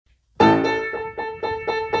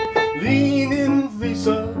Lean in,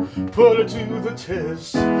 Lisa, put her to the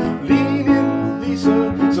test. Lean in,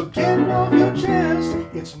 Lisa, so get it off your chest.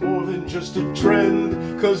 It's more than just a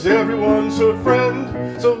trend, 'cause everyone's her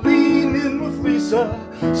friend. So lean in with Lisa,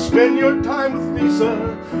 spend your time with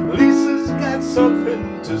Lisa. Lisa's got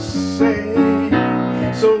something to say.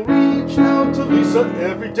 So reach out to Lisa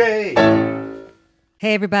every day.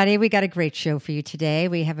 Hey, everybody. We got a great show for you today.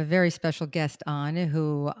 We have a very special guest on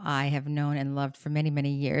who I have known and loved for many,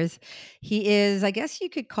 many years. He is, I guess you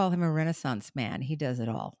could call him a Renaissance man. He does it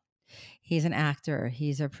all. He's an actor.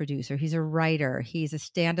 He's a producer. He's a writer. He's a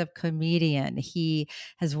stand-up comedian. He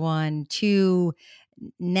has won 2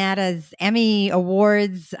 NATA's Emmy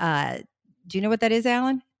Awards. Do you know what that is,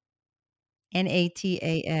 Alan?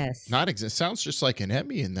 NATAS. Not exist. Sounds just like an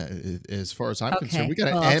Emmy in that, as far as I'm concerned. We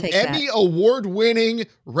got well, an Emmy award-winning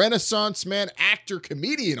Renaissance man, actor,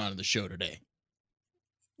 comedian on the show today.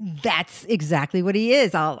 That's exactly what he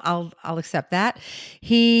is. I'll accept that.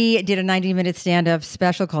 He did a 90-minute stand-up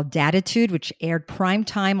special called Datitude, which aired prime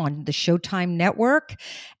time on the Showtime network.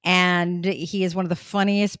 And he is one of the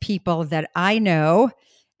funniest people that I know.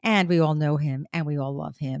 And we all know him and we all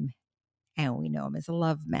love him. And we know him as a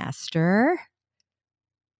love master.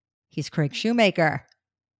 He's Craig Shoemaker.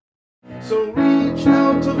 So reach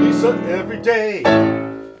out to Lisa every day.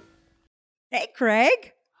 Hey,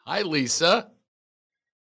 Craig. Hi, Lisa.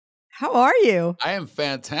 How are you? I am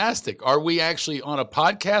fantastic. Are we actually on a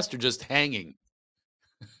podcast or just hanging?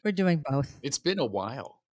 We're doing both. It's been a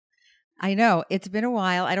while. I know. It's been a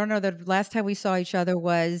while. I don't know. The last time we saw each other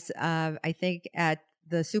was, I think, at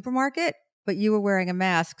the supermarket, but you were wearing a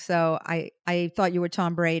mask, so I thought you were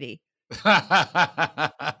Tom Brady.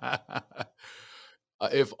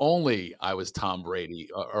 If only I was Tom Brady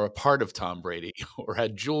or a part of Tom Brady or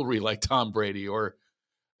had jewelry like Tom Brady or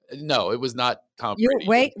no, it was not Tom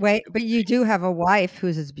Brady. Wait, but you do have a wife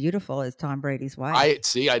who's as beautiful as Tom Brady's wife. I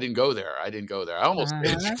didn't go there. I almost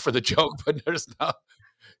did for the joke, but there's no.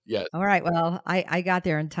 Yes. All right. Well, I got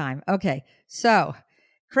there in time. Okay. So,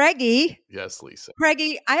 Craigie. Yes, Lisa.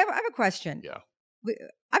 Craigie, I have a question. Yeah.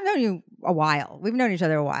 I've known you a while. We've known each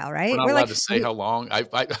other a while, right? We're not allowed to say how long.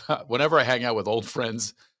 Whenever I hang out with old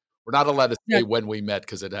friends, we're not allowed to say when we met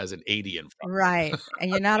because it has an 80 in front. Right.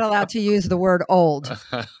 And you're not allowed to use the word old.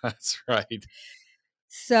 That's right.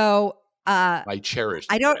 So, my cherished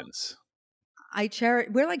friends.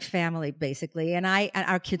 We're like family basically. And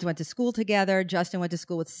our kids went to school together. Justin went to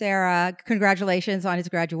school with Sarah. Congratulations on his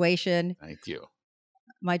graduation. Thank you.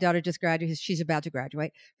 My daughter just graduated. She's about to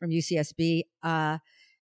graduate from UCSB.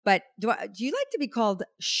 But do you like to be called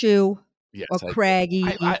Shu? Yes, or Craigie?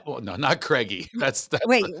 Well, no, not Craigie. That's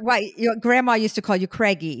wait. Your grandma used to call you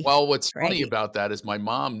Craigie. Well, what's funny about that is my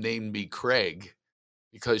mom named me Craig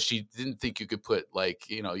because she didn't think you could put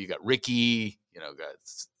you got Ricky,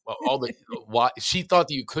 all the she thought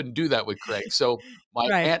that you couldn't do that with Craig. So my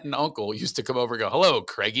aunt and uncle used to come over and go, "Hello,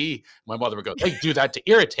 Craigie." My mother would go, "They do that to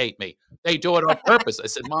irritate me. They do it on purpose." I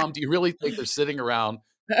said, "Mom, do you really think they're sitting around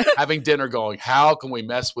having dinner going, how can we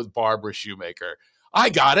mess with Barbara Shoemaker? I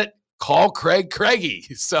got it. Call Craig Craigie."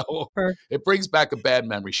 So it brings back a bad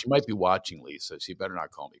memory. She might be watching, Lisa. She better not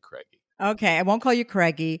call me Craigie. Okay, I won't call you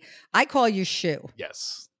Craigie. I call you Shu.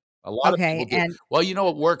 Yes. A lot of people do. Well,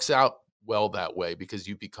 it works out well that way because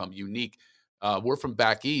you become unique. We're from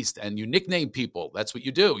back east, and you nickname people. That's what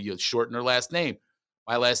you do. You shorten their last name.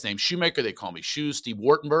 My last name, Shoemaker. They call me Shu. Steve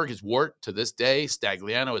Wartenberg is Wart to this day.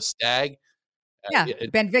 Stagliano is Stag. Yeah,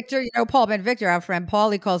 Ben Victor, Paul Ben Victor, our friend Paul,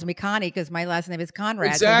 he calls me Connie because my last name is Conrad.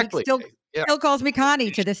 Exactly. So he still calls me Connie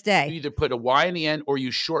to this day. You either put a Y in the end or you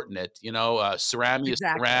shorten it. Cerami is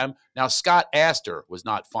Ceram. Now, Scott Astor was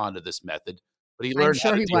not fond of this method, but he learned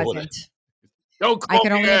how to deal with it. Don't call I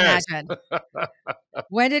can only imagine.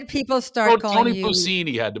 When did people start calling Tony you? Tony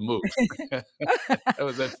Busini had to move. That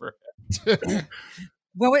was it for him.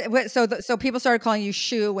 Well, so people started calling you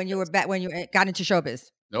Shu when you got into showbiz.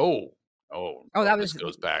 No. That was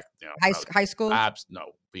goes back. High school?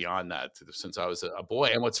 No, beyond that, since I was a boy.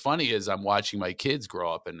 And what's funny is I'm watching my kids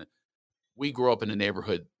grow up, and we grew up in a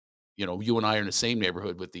neighborhood. You and I are in the same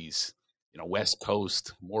neighborhood with these, West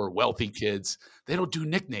Coast, more wealthy kids. They don't do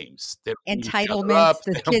nicknames. They don't entitlements.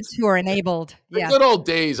 The kids who are enabled. The good old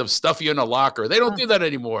days of stuff you in a locker. They don't do that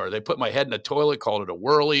anymore. They put my head in a toilet, called it a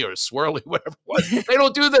whirly or a swirly, whatever it was. They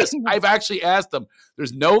don't do this. I've actually asked them.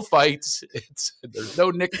 There's no fights. There's no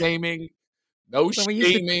nicknaming. No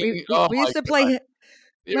shaming. We used to play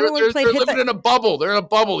Remember when we played They're hit living the? in a bubble. They're in a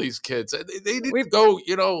bubble, these kids. They need to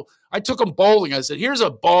go, I took them bowling. I said, here's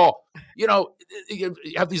a ball. You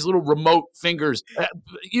have these little remote fingers.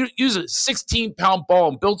 You use a 16-pound ball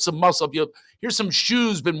and build some muscle up. Here's some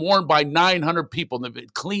shoes been worn by 900 people and they've been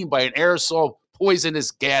cleaned by an aerosol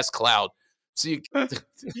poisonous gas cloud. So it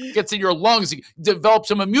gets in your lungs. You develop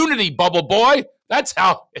some immunity, bubble boy. That's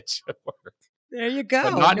how it should work. There you go.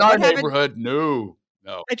 But not in our neighborhood. No.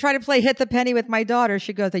 I try to play hit the penny with my daughter.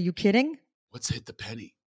 She goes, "Are you kidding?" What's hit the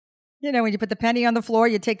penny? When you put the penny on the floor,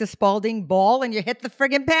 you take the Spalding ball and you hit the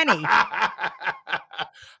friggin' penny.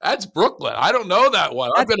 That's Brooklyn. I don't know that one.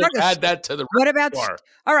 I'm going to add that to the What about,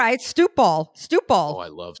 all right, stoop ball. Stoop ball. Oh, I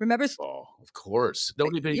love Remember stoop ball. Of course.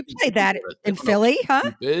 Don't even. You played that in Philly,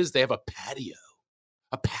 huh? They have a patio.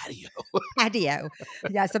 A patio. Patio.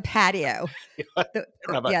 Yes, a patio.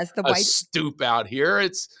 The white stoop out here.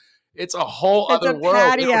 It's a whole other world.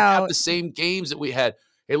 Patio. We don't have the same games that we had.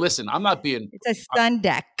 Hey, listen, I'm not being. It's a sun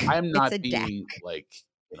deck. I'm not being like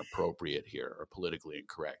inappropriate here or politically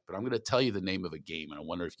incorrect, but I'm going to tell you the name of a game, and I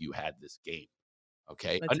wonder if you had this game.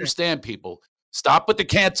 Okay, understand, people. Stop with the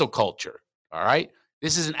cancel culture. All right,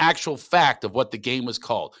 this is an actual fact of what the game was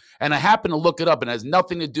called, and I happen to look it up, and it has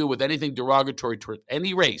nothing to do with anything derogatory toward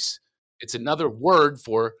any race. It's another word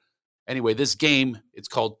for, anyway. This game, it's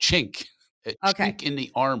called chink. Chink in the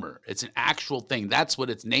armor. It's an actual thing. That's what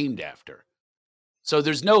it's named after. So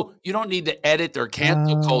you don't need to edit or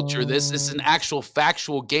cancel culture. This is an actual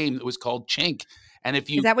factual game that was called chink. And if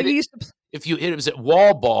you is that what you used to? If you hit, it was at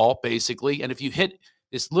wall ball basically. And if you hit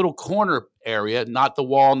this little corner area, not the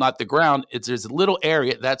wall, not the ground, there's a little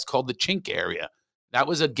area that's called the chink area. That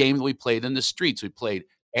was a game that we played in the streets. We played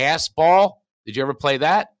ass ball. Did you ever play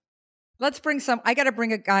that? Let's bring I got to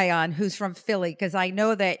bring a guy on who's from Philly because I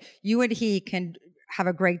know that you and he can have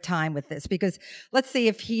a great time with this because let's see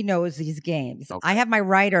if he knows these games. Okay. I have my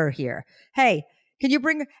writer here. Hey,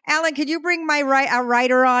 Alan, can you bring our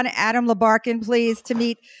writer on, Adam Labarkin, please, to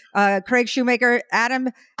meet Craig Shoemaker? Adam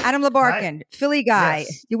Labarkin, hi. Philly guy.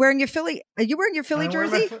 Yes. Are you wearing your Philly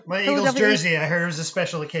jersey? My Eagles jersey. I heard it was a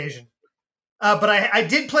special occasion. But I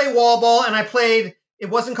did play wall ball and I played, it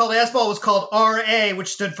wasn't called ass ball, it was called RA,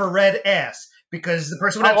 which stood for red ass. Because the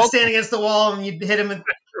person would have to stand against the wall and you'd hit him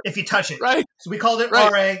if you touch it. Right. So we called it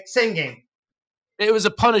RA, same game. It was a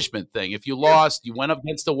punishment thing. If you lost, you went up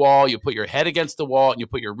against the wall, you put your head against the wall, and you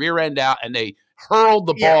put your rear end out, and they hurled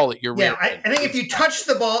the ball at your rear end. I think if you touched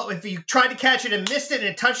the ball, if you tried to catch it and missed it and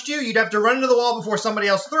it touched you, you'd have to run into the wall before somebody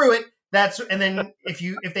else threw it. And then if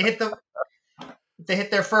they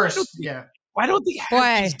hit their first, Why don't they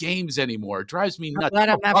have these games anymore? It drives me nuts.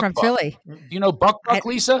 I'm not from Philly. Do you know Buck,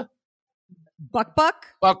 Lisa? Buck.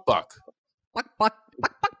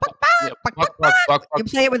 You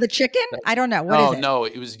play it with a chicken? I don't know. What is it? No,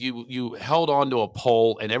 it was you held onto a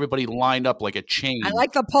pole and everybody lined up like a chain. I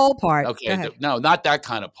like the pole part. Okay, no, not that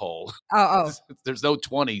kind of pole. Oh. There's no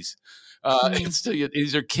 20s.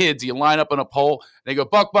 These are kids. You line up on a pole. They go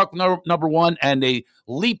buck number one, and they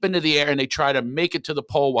leap into the air and they try to make it to the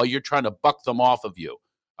pole while you're trying to buck them off of you.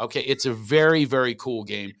 Okay, it's a very, very cool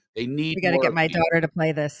game. We got to get my daughter to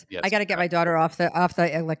play this. Yes, I got to get my daughter off the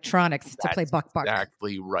electronics to play buck.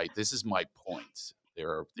 Exactly right. This is my point.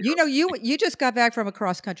 You just got back from a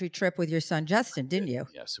cross country trip with your son Justin, didn't you?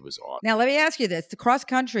 Yes, it was awesome. Now let me ask you this: the cross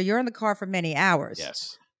country, you're in the car for many hours.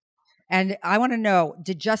 Yes. And I want to know: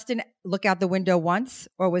 did Justin look out the window once,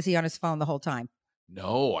 or was he on his phone the whole time?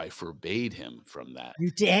 No, I forbade him from that.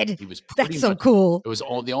 You did? He was That's so cool. It was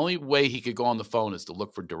the only way he could go on the phone is to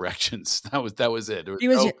look for directions. That was it. He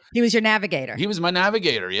was your navigator. He was my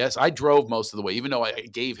navigator. Yes, I drove most of the way, even though I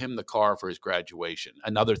gave him the car for his graduation.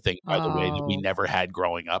 Another thing, by the way, that we never had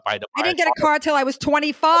growing up. I didn't get a car till I was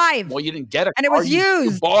 25. Well, you didn't get a car, and it was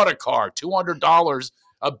used. You bought a car, $200,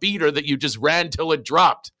 a beater that you just ran till it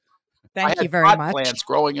dropped. Thank you very much. Pot plants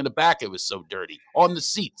growing in the back. It was so dirty on the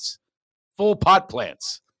seats, full pot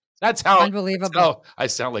plants. That's how unbelievable. I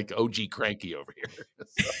sound like OG Cranky over here.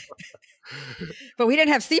 But we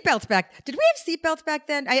didn't have seatbelts back. Did we have seatbelts back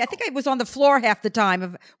then? I think I was on the floor half the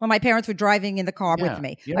time when my parents were driving in the car with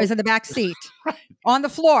me. Yeah. I was in the back seat on the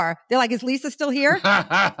floor. They're like, "Is Lisa still here?"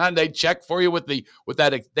 And they check for you with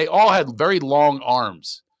that. They all had very long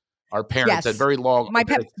arms. Our parents had very long.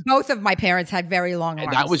 Both of my parents had very long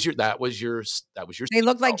arms. That was your. They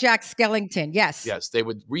looked like Jack Skellington. Yes. Yes, they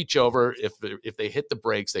would reach over if they hit the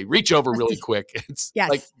brakes. They reach over really quick. It's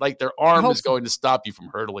like their arm is going to stop you from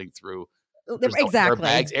hurtling through. Exactly.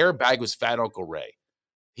 Airbag was Fat Uncle Ray.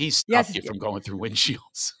 He stopped you from going through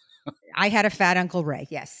windshields. I had a Fat Uncle Ray.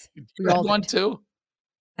 Yes. You had one too.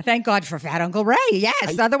 Thank God for Fat Uncle Ray.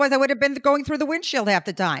 Yes. Otherwise, I would have been going through the windshield half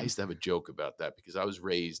the I time. used to have a joke about that because I was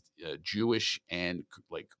raised Jewish and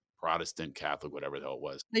like Protestant, Catholic, whatever the hell it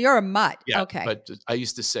was. You're a mutt. Yeah, Okay. but I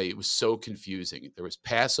used to say it was so confusing. There was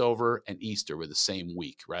Passover and Easter were the same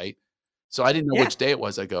week, right? So I didn't know Yeah. which day it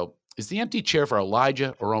was. I go, is the empty chair for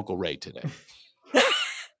Elijah or Uncle Ray today?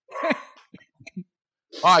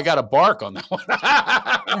 Oh, I got a bark on that one.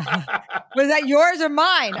 Was that yours or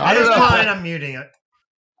mine? I don't It's know. fine. I'm muting it.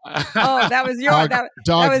 Oh, that was yours. That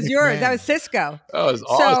was yours. That was Cisco. That was So-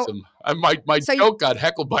 awesome. My so you- joke got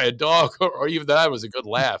heckled by a dog, or even that was a good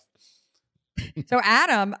laugh. So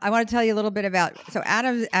Adam, I want to tell you a little bit about. So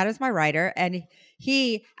Adam's my writer, and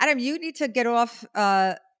Adam, you need to get off.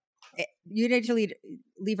 You need to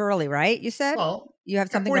leave early, right? You said Well, you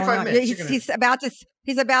have something 45 going on. minutes, He's, you're gonna-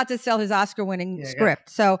 he's about to sell his Oscar-winning Yeah, I got script.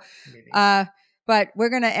 So, meeting. but we're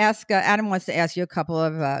going to ask. Adam wants to ask you a couple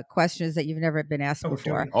of questions that you've never been asked Oh,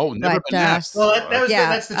 before. dude. Oh, never But, been asked. Well,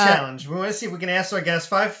 that's the Yeah, challenge. We want to see if we can ask our guests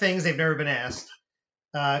 5 things they've never been asked.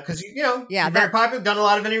 Because Yeah, you're very popular, done a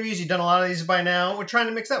lot of interviews, you've done a lot of these by now. We're trying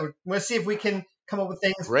to mix up. We want to see if we can come up with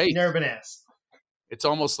things Great. you've never been asked. It's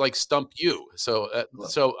almost like Stump You. So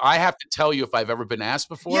I have to tell you if I've ever been asked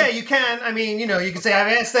before. Yeah, you can. I mean, you can say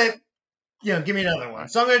I've asked that. Give me another one.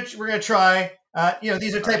 So we're gonna try.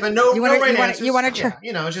 These are type of no right answers. You want to try?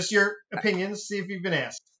 Yeah, just your opinions. See if you've been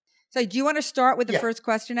asked. So, do you want to start with the Yeah. first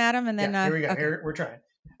question, Adam, and then Here we go. okay. Here we're trying.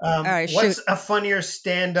 right, what's shoot. a funnier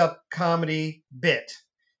stand-up comedy bit?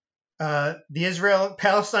 The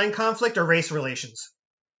Israel-Palestine conflict or race relations?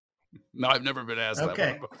 No, I've never been asked Okay.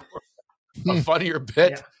 that one before. A funnier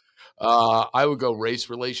bit. Yeah. I would go race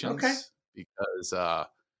relations. Okay. Because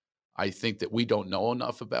I think that we don't know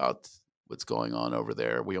enough about what's going on over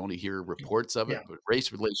there. We only hear reports of it, Yeah. but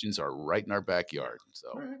race relations are right in our backyard. So,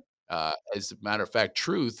 All right. as a matter of fact,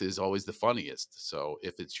 truth is always the funniest. So,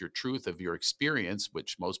 if it's your truth of your experience,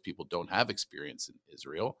 which most people don't have experience in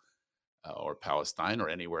Israel or Palestine or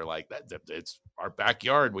anywhere like that, it's our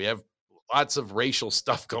backyard. We have lots of racial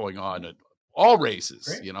stuff going on in all races,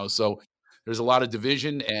 Great. So there's a lot of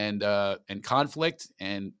division and conflict,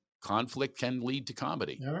 and conflict can lead to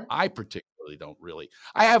comedy. All right. I particularly don't really.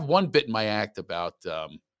 I have one bit in my act about.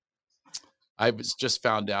 I was just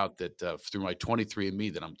found out that through my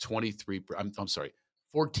 23andMe that I'm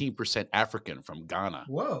 14% African from Ghana.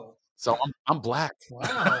 Whoa. So I'm black.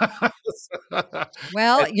 Wow.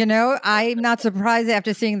 Well, I'm not surprised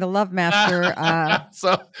after seeing the Love Master.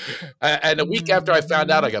 And a week after I found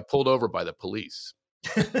out, I got pulled over by the police.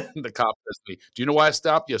 The cop asked me, "Do you know why I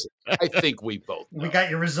stopped you?" I said, I think we both know. We got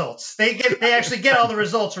your results. They actually get all the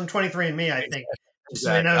results from 23andMe, I think. Just so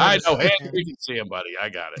they Exactly. know I this. know. Hey, you can see him, buddy. I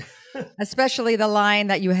got it. Especially the line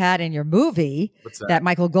that you had in your movie What's that? that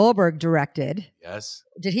Michael Goldberg directed. Yes.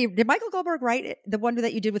 Did Michael Goldberg write it? The one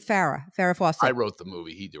that you did with Farrah Fawcett? I wrote the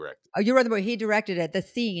movie. He directed. Oh, you wrote the movie. He directed it. The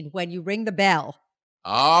scene when you ring the bell.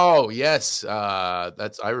 Oh, yes. I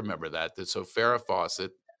remember that. So Farrah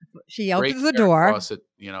Fawcett. She Great opens the Farrah door. Fawcett,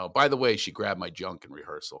 by the way, she grabbed my junk in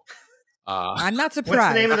rehearsal. I'm not surprised.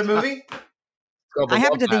 What's the name of the movie? called The I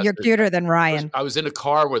happen Love to think you're Master. cuter than Ryan. I was in a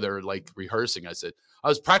car where they're like rehearsing. I said, I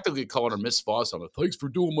was practically calling her Miss Fawcett. I'm like, thanks for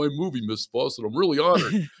doing my movie, Miss Fawcett. I'm really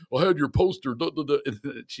honored. I had your poster. Da, da, da.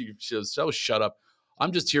 And she says, "Oh, shut up.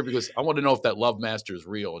 I'm just here because I want to know if that Love Master is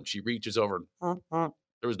real." And she reaches over and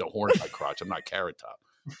there was no horn in my crotch. I'm not Carrot Top.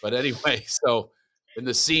 But anyway, so in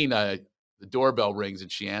the scene, the doorbell rings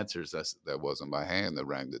and she answers. That wasn't my hand that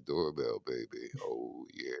rang the doorbell, baby. Oh,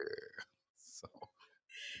 yeah. So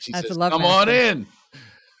she That's says, a Love come on Master. in.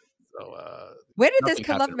 So When did this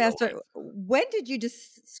nothing Love happened in real Master? When did you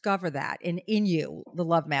discover that in you, the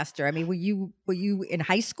Love Master? I mean, were you in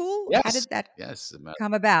high school? How Yes. did that yes,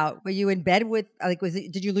 come about? Were you in bed with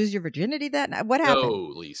did you lose your virginity then? What happened? no,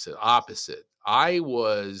 Lisa, opposite. I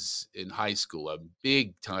was in high school a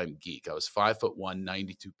big time geek. I was 5'1",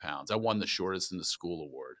 92 pounds. I won the shortest in the school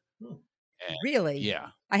award. And Really? yeah,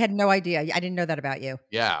 I had no idea. I didn't know that about you.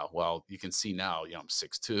 yeah. Well, you can see now. I'm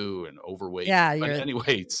 6'2" and overweight. Yeah, But you're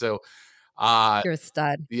anyway, so a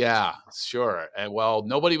stud. yeah, sure. And well,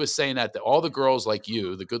 nobody was saying that. All the girls like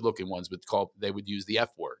you, the good looking ones, they would use the F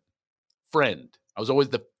word, friend. I was always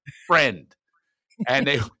the friend. And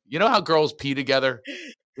you know how girls pee together?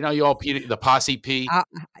 You all pee, the posse pee.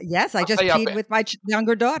 Yes, I I'll just tell you how peed bad- with my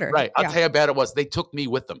younger daughter. Right. I'll Yeah. tell you how bad it was. They took me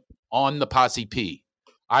with them on the posse pee.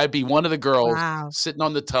 I'd be one of the girls Wow. sitting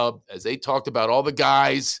on the tub as they talked about all the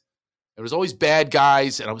guys. There was always bad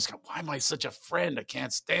guys. And I was going, why am I such a friend? I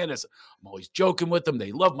can't stand this. I'm always joking with them.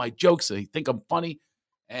 They love my jokes. They think I'm funny.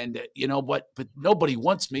 And you know what? But nobody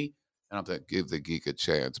wants me. And I'm like, give the geek a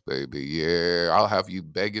chance, baby. Yeah, I'll have you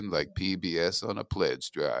begging like PBS on a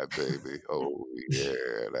pledge drive, baby. Oh, yeah,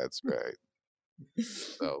 that's right.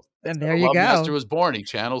 So that's And how there the you Love Master go. was born. He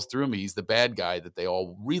channels through me. He's the bad guy that they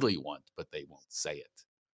all really want, but they won't say it.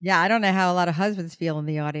 Yeah, I don't know how a lot of husbands feel in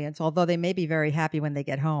the audience, although they may be very happy when they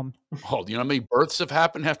get home. Oh, do you know how many births have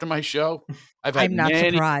happened after my show? I've had I'm not many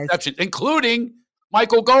surprised. exceptions, including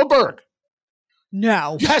Michael Goldberg.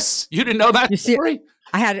 No. Yes, you didn't know that You see- story?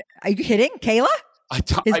 Are you kidding? Kayla?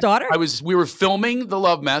 His daughter? We were filming The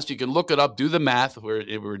Love Master. You can look it up, do the math. We're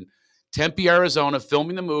in Tempe, Arizona,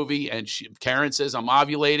 filming the movie, and Karen says, I'm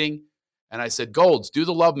ovulating. And I said, Golds, do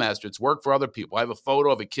The Love Master. It's work for other people. I have a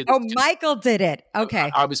photo of a kid. Oh, Michael did it.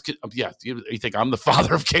 Okay. I was, yeah. You think I'm the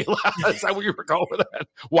father of Kayla? Is that where you were going with that?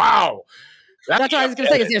 Wow. That's what I was going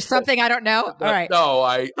to say. Is there something I don't know? All right. No,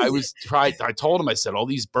 I told him, I said, all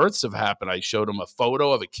these births have happened. I showed him a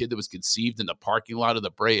photo of a kid that was conceived in the parking lot of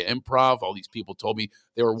the Brea Improv. All these people told me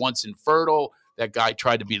they were once infertile. That guy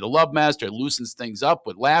tried to be the Love Master. It loosens things up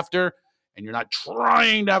with laughter. And you're not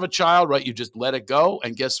trying to have a child, right? You just let it go.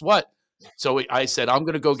 And guess what? So I said, I'm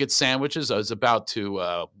going to go get sandwiches. I was about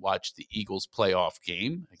to watch the Eagles playoff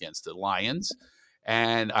game against the Lions.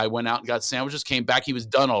 And I went out and got sandwiches, came back. He was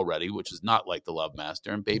done already, which is not like the Love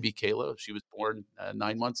Master. And baby Kayla, she was born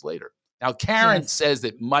 9 months later. Now, Karen says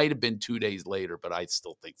it might have been 2 days later, but I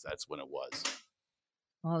still think that's when it was.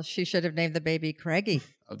 Well, she should have named the baby Craigie.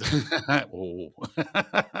 Oh.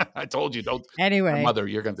 I told you, don't. Anyway. My mother,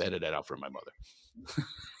 you're going to edit that out for my mother.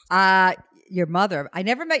 Your mother. I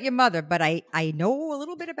never met your mother, but I know a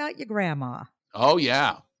little bit about your grandma. Oh,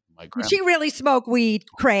 yeah. My grandma. Did she really smoke weed,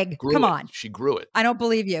 Craig? Come on. She grew it. I don't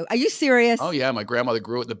believe you. Are you serious? Oh, yeah. My grandmother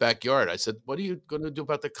grew it in the backyard. I said, what are you going to do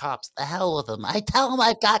about the cops? The hell with them. I tell them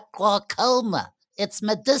I've got glaucoma. It's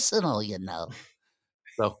medicinal, you know.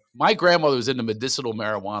 So my grandmother was into medicinal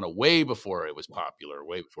marijuana way before it was popular,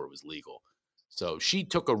 way before it was legal. So she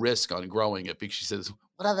took a risk on growing it because she says,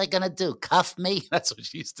 what are they going to do? Cuff me? That's what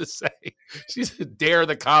she used to say. She said, dare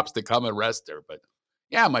the cops to come arrest her. But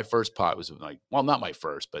yeah, my first pot was like, well, not my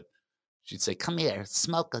first, but she'd say, come here,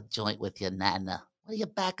 smoke a joint with your nana. What are you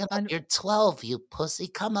backing up? You're 12, you pussy.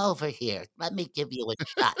 Come over here. Let me give you a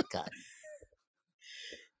shotgun.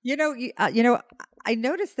 You know, I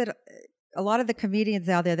noticed that a lot of the comedians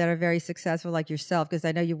out there that are very successful, like yourself, because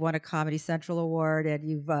I know you won a Comedy Central award and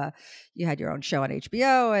you had your own show on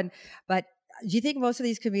HBO. But do you think most of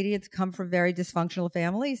these comedians come from very dysfunctional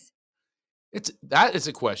families? That is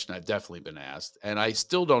a question I've definitely been asked, and I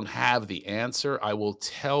still don't have the answer. I will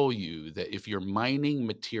tell you that if you're mining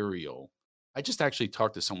material, I just actually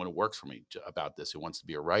talked to someone who works for me about this, who wants to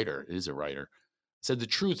be a writer, is a writer, said the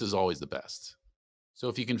truth is always the best. So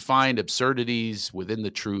if you can find absurdities within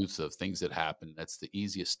the truth of things that happen, that's the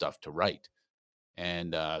easiest stuff to write.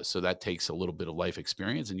 And so that takes a little bit of life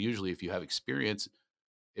experience. And usually if you have experience,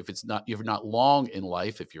 if you're not long in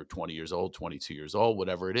life, if you're 20 years old, 22 years old,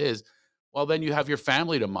 whatever it is, well, then you have your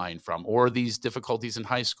family to mine from, or these difficulties in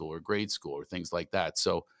high school or grade school or things like that.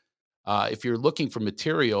 So if you're looking for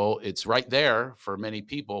material, it's right there for many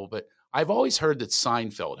people. But I've always heard that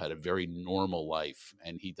Seinfeld had a very normal life,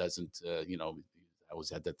 and he doesn't, I always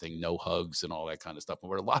had that thing, no hugs and all that kind of stuff.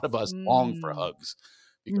 Where a lot of us long for hugs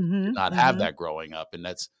because we did not have that growing up. And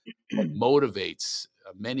that's what motivates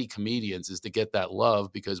many comedians, is to get that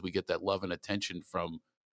love, because we get that love and attention from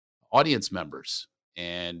audience members.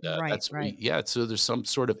 And that's right. So there's some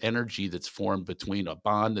sort of energy that's formed between a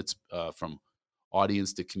bond that's from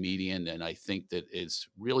audience to comedian. And I think that is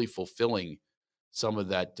really fulfilling some of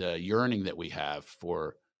that yearning that we have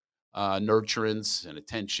for nurturance and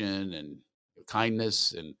attention and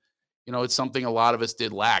kindness. And, it's something a lot of us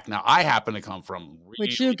did lack. Now, I happen to come from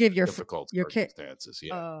really difficult circumstances.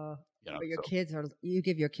 You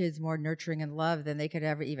give your kids more nurturing and love than they could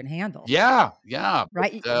ever even handle. Yeah.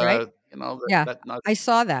 Right. But, right. I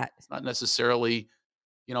saw that. It's not necessarily,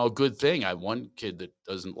 a good thing. I have one kid that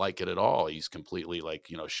doesn't like it at all. He's completely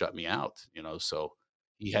shut me out, so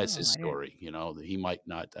he has his story, that he might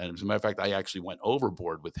not. And as a matter of fact, I actually went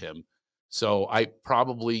overboard with him. So I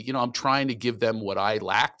probably, I'm trying to give them what I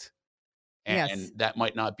lacked, and that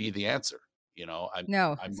might not be the answer.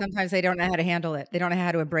 Sometimes they don't know how to handle it. They don't know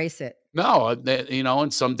how to embrace it. No,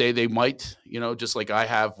 and someday they might, just like I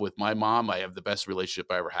have with my mom. I have the best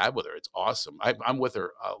relationship I ever had with her. It's awesome. I'm with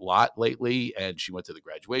her a lot lately, and she went to the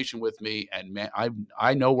graduation with me. And man,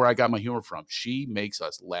 I know where I got my humor from. She makes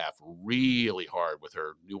us laugh really hard with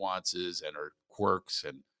her nuances and her quirks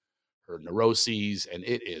and her neuroses, and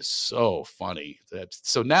it is so funny.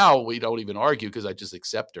 So now we don't even argue because I just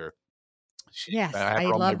accept her. I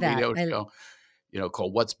love that. Show,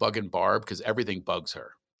 called What's Bugging Barb, because everything bugs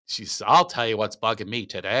her. She says, I'll tell you what's bugging me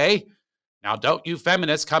today. Now, don't you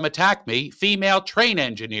feminists come attack me, female train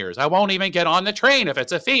engineers. I won't even get on the train if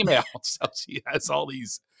it's a female. So she has all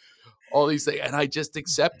these things, and I just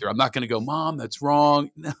accept her. I'm not going to go, Mom, that's wrong.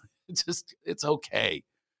 No, it's okay.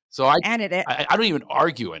 So I don't even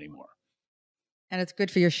argue anymore. And it's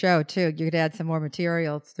good for your show, too. You could add some more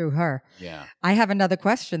material through her. Yeah. I have another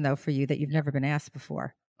question, though, for you that you've never been asked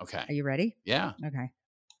before. Okay. Are you ready? Yeah. Okay.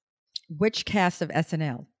 Which cast of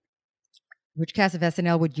SNL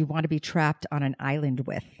would you want to be trapped on an island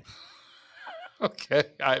with? Okay.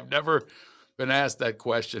 I've never been asked that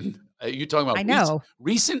question. Are you talking about I know.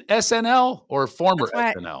 recent SNL or former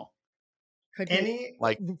SNL? Could any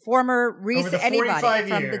like former recent anybody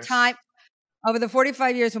from years. The time over the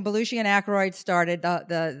 45 years when Belushi and Aykroyd started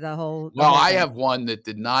the whole. Well, I have one that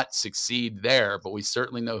did not succeed there, but we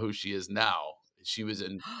certainly know who she is now. She was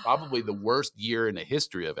in probably the worst year in the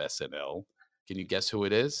history of SNL. Can you guess who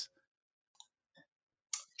it is?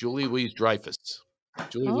 Julie Louis-Dreyfus.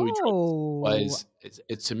 Julie Louis-Dreyfus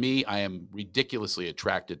was, to me, I am ridiculously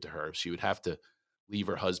attracted to her. She would have to leave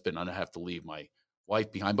her husband. I don't have to leave my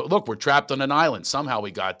wife behind. But look, we're trapped on an island. Somehow we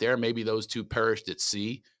got there. Maybe those two perished at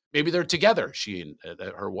sea. Maybe they're together, she and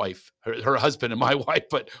her wife, her husband and my wife.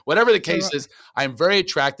 But whatever the case is, I'm very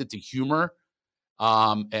attracted to humor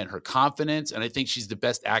and her confidence. And I think she's the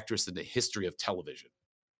best actress in the history of television.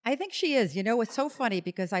 I think she is. You know, it's so funny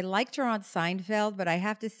because I liked her on Seinfeld, but I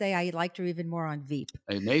have to say I liked her even more on Veep.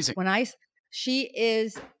 Amazing. I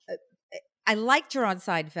liked her on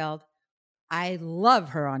Seinfeld. I love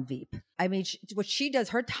her on Veep. I mean, what she does,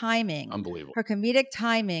 her timing, unbelievable. Her comedic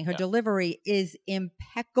timing, her delivery is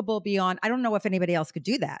impeccable beyond. I don't know if anybody else could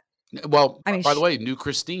do that. Well, I mean, by the way, New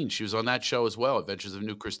Christine, she was on that show as well, Adventures of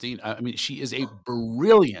New Christine. I mean, she is a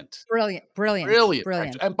brilliant.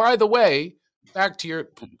 Actress. And by the way,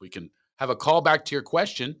 we can have a call back to your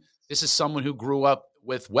question. This is someone who grew up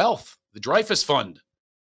with wealth, the Dreyfus Fund.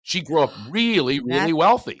 She grew up really, really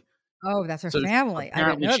wealthy. Oh, that's her family. I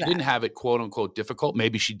didn't know that. She didn't have it, quote unquote, difficult.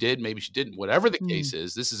 Maybe she did, maybe she didn't. Whatever the case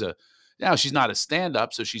is, this is now she's not a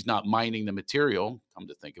stand-up, so she's not mining the material. Come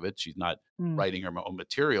to think of it, she's not writing her own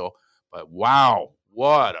material. But wow,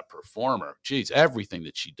 what a performer. Geez, everything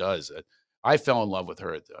that she does. I fell in love with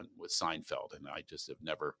her with Seinfeld, and I just have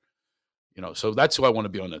never, so that's who I want to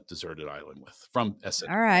be on a deserted island with from SNL.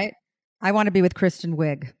 All right. I want to be with Kristen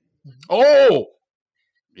Wiig. Oh,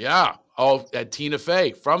 yeah. Oh, at Tina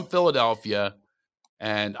Fey from Philadelphia.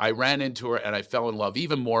 And I ran into her and I fell in love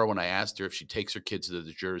even more when I asked her if she takes her kids to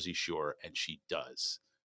the Jersey Shore, and she does.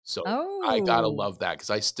 So I gotta love that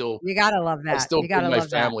because you gotta love that. I still bring my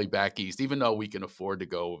family back east, even though we can afford to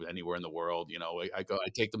go anywhere in the world. I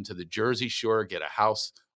take them to the Jersey Shore, get a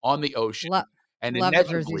house on the ocean, and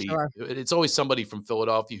inevitably, it's always somebody from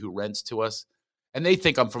Philadelphia who rents to us. And they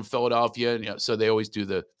think I'm from Philadelphia, and so they always do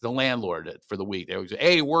the landlord for the week. They always say,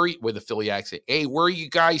 "Hey, with a Philly accent. Hey, where are you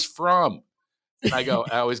guys from?" And I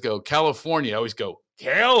always go, California. I always go,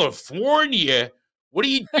 California? What are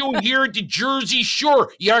you doing here at the Jersey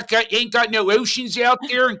Shore? You ain't got no oceans out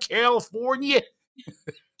there in California?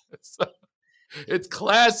 So, it's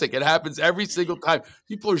classic. It happens every single time.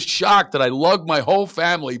 People are shocked that I lug my whole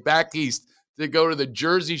family back east to go to the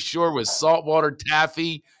Jersey Shore with saltwater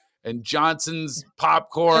taffy and Johnson's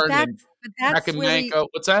popcorn and Mac and Mango.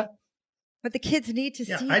 What's that? But the kids need to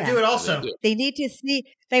see I do it also. They need to see.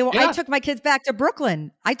 I took my kids back to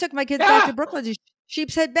Brooklyn. To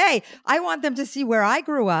Sheepshead Bay. I want them to see where I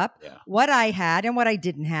grew up, what I had and what I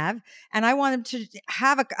didn't have. And I want them to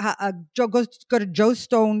have go to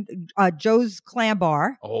Joe's Clam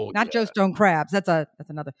Bar. Not Joe Stone Crabs. That's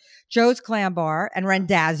another. Joe's Clam Bar and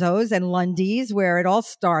Randazzo's and Lundy's, where it all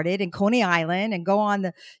started, and Coney Island, and go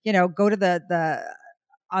on go to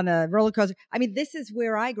on the roller coaster. I mean, this is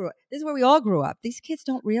where I grew up. This is where we all grew up. These kids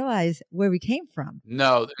don't realize where we came from.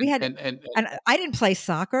 No, we had, and I didn't play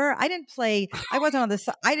soccer. I wasn't on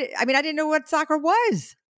the. I didn't know what soccer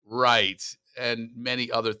was. Right. And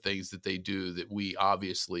many other things that they do that we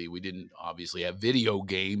didn't obviously have video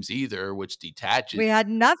games either, which detaches. We had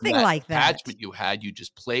nothing like that. Attachment you had, you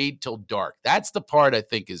just played till dark. That's the part I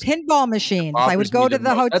think is pinball machines. I would go to the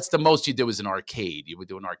hotel. That's the most you did was an arcade. You would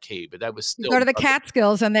do an arcade, but that was still. You go to the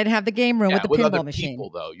Catskills and they'd have the game room with the pinball machine. People,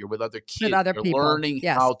 though, you're with other kids. With other you're people. learning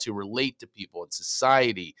how to relate to people in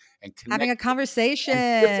society and having a conversation.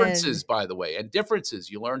 And differences, by the way,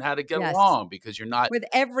 you learn how to get along because you're not with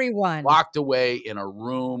everyone locked away in a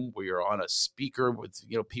room where you're on a speaker with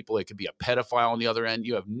people. It could be a pedophile on the other end.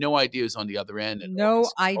 You have no idea who's on the other end. And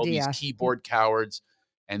all these keyboard cowards.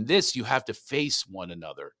 And this, you have to face one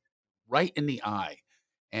another right in the eye.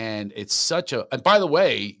 And it's and by the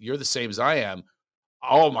way, you're the same as I am.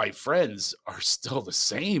 all my friends are still the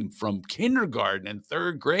same from kindergarten and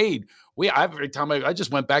third grade. Every time I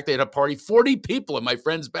just went back, they had a party, 40 people in my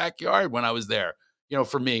friend's backyard when I was there,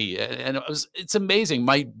 for me. And it's amazing.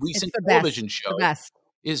 My It's recent the best. television The show best.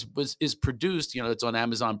 is produced, it's on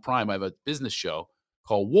Amazon Prime. I have a business show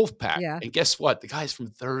called Wolfpack. Yeah. And guess what? The guy's from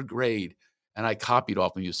third grade. And I copied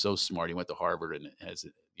off him. He was so smart. He went to Harvard and has,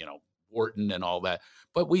 Wharton and all that.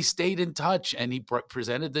 But we stayed in touch, and he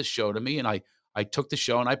presented this show to me, and I took the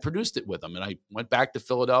show and I produced it with him. And I went back to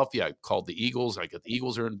Philadelphia. I called the Eagles. The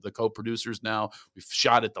Eagles are the co-producers now. We've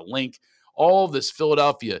shot at the Link. All this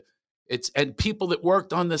Philadelphia. And people that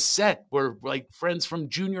worked on the set were like friends from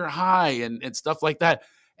junior high and stuff like that.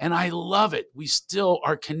 And I love it. We still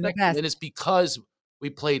are connected. And it's because we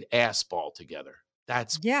played ass ball together.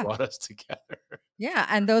 That's what brought us together. Yeah,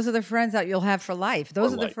 and those are the friends that you'll have for life.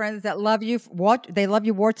 Those are the friends that love you. They love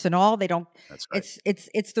you warts and all. They don't. That's right.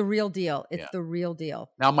 It's the real deal. It's the real deal.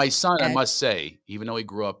 Now, my son, I must say, even though he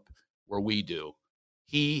grew up where we do,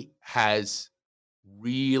 he has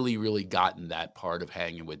really, really gotten that part of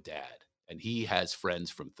hanging with dad, and he has friends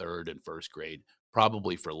from third and first grade,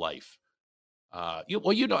 probably for life. I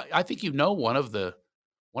think one of the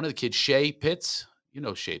kids, Shay Pitts. You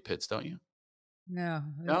know Shay Pitts, don't you? No,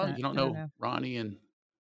 you don't know Ronnie and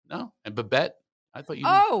Babette. I thought you.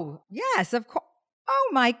 Oh yes, of course. Oh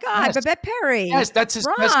my God, yes. Babette Perry. Yes, that's his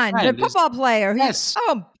Ron, best friend. the football player. Yes.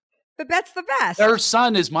 Babette's the best. Her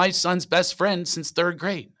son is my son's best friend since third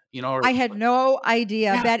grade. I had no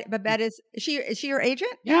idea. Yeah. Babette is she your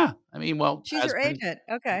agent? Yeah, I mean, she's your agent.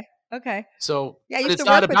 Okay. So yeah, it's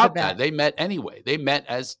not about that. They met anyway. They met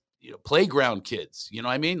as playground kids. You know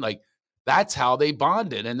what I mean? Like that's how they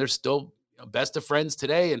bonded, and they're still best of friends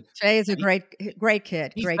today. And Jay is a great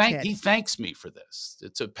kid. He thanks me for this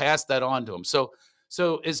to pass that on to him. So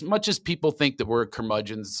as much as people think that we're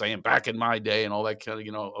curmudgeons saying back in my day and all that kind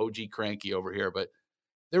of, OG cranky over here, but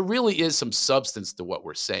there really is some substance to what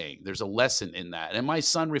we're saying. There's a lesson in that. And my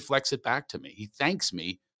son reflects it back to me. He thanks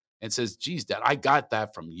me and says, geez, Dad, I got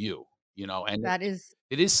that from you, and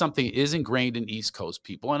it is something that is ingrained in East Coast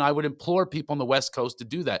people. And I would implore people on the West Coast to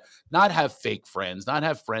do that, not have fake friends, not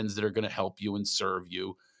have friends that are going to help you and serve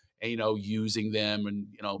you and, using them. And,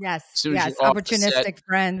 yes, as soon as you're opportunistic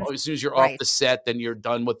friends. As soon as you're off the set, then you're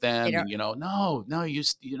done with them. And, no, you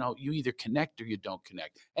either connect or you don't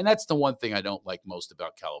connect. And that's the one thing I don't like most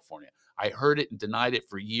about California. I heard it and denied it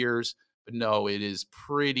for years, but no, it is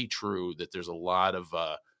pretty true that there's a lot of,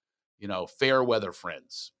 fair weather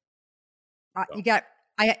friends.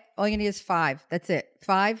 All you need is 5. That's it.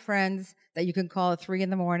 5 friends that you can call at 3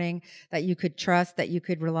 a.m, that you could trust, that you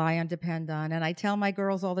could rely on, depend on. And I tell my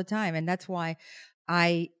girls all the time, and that's why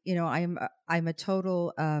I'm a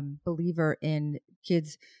total believer in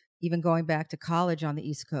kids even going back to college on the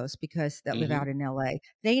East Coast because that live out in LA.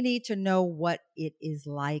 They need to know what it is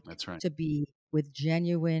like to be with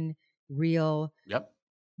genuine, real. Yep.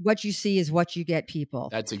 What you see is what you get, people.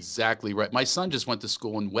 That's exactly right. My son just went to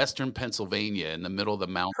school in Western Pennsylvania in the middle of the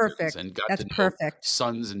mountains. Perfect. And got to know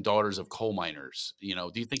sons and daughters of coal miners. Do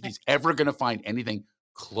you think he's ever going to find anything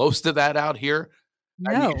close to that out here?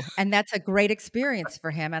 No. And that's a great experience for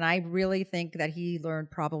him. And I really think that he learned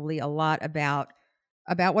probably a lot about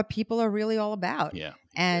what people are really all about. Yeah.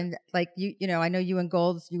 And like, I know you and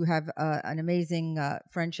Golds, you have an amazing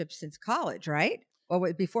friendship since college, right?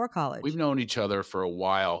 Or before college? We've known each other for a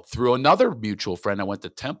while through another mutual friend I went to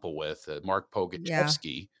Temple with, Mark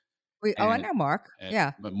Pogachevsky. Yeah. I know Mark.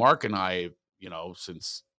 But Mark and I,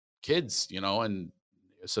 since kids, and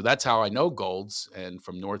so that's how I know Golds. And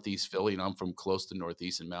from Northeast Philly, I'm from close to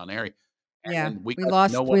Northeast in Mount Airy. And we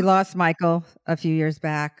lost Michael a few years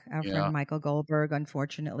back. Our friend Michael Goldberg.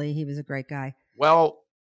 Unfortunately, he was a great guy. Well,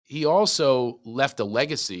 he also left a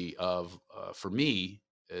legacy of for me.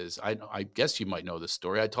 I guess you might know this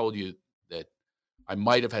story. I told you that I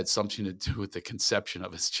might have had something to do with the conception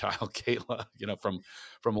of his child, Kayla,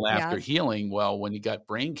 from Laughter Healing. Well, when he got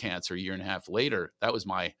brain cancer a year and a half later, that was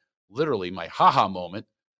literally my haha moment.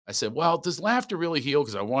 I said, well, does Laughter really heal?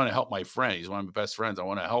 Because I want to help my friend. He's one of my best friends. I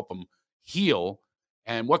want to help him heal.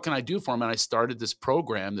 And what can I do for him? And I started this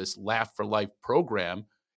program, this Laugh for Life program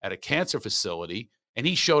at a cancer facility. And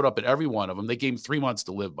he showed up at every one of them. They gave him 3 months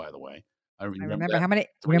to live, by the way. I remember how many.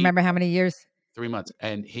 Remember how many years? 3 months,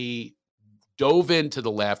 and he dove into the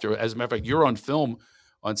laughter. As a matter of fact, you're on film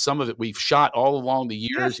on some of it. We've shot all along the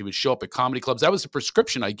years. Yes. He would show up at comedy clubs. That was the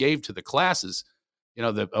prescription I gave to the classes.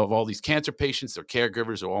 Of all these cancer patients, their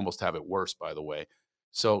caregivers who almost have it worse, by the way.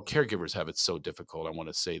 So caregivers have it so difficult. I want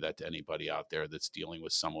to say that to anybody out there that's dealing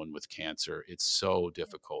with someone with cancer. It's so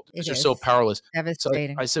difficult because you're so powerless.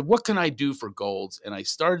 Devastating. So I said, what can I do for Golds? And I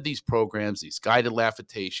started these programs, these guided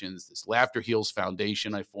laughitations, this Laughter Heals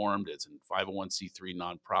Foundation I formed. It's a 501c3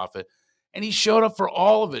 nonprofit. And he showed up for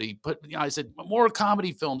all of it. He put, I said, more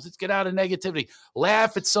comedy films. Let's get out of negativity.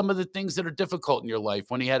 Laugh at some of the things that are difficult in your life.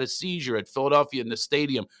 When he had a seizure at Philadelphia in the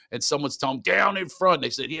stadium and someone's telling him down in front,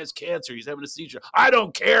 they said, he has cancer. He's having a seizure. I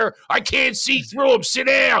don't care. I can't see through him. Sit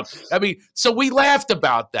down. I mean, so we laughed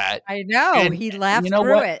about that. I know. And he laughed you know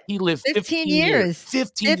through what? it. He lived 15 years.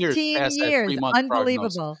 15 years past that 3-month Unbelievable.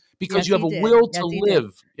 prognosis. Because Yes, you have he a did. will Yes, to he live.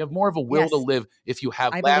 did. You have more of a will to Yes. live if you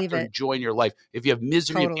have I laughter believe and it. joy in your life. If you have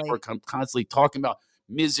misery, and people are constantly talking about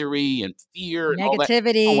misery and fear and all that, you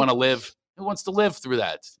Negativity. don't want to live. Who wants to live through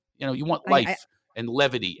that? You know, you want life and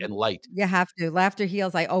levity and light. You have to. Laughter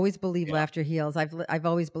heals. I always believe Yeah. laughter heals. I've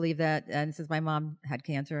always believed that. And since my mom had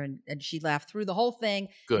cancer and she laughed through the whole thing,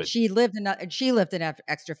 Good. she lived an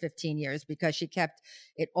extra 15 years because she kept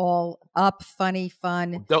it all up, funny,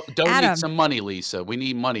 fun. Donate some money, Lisa. We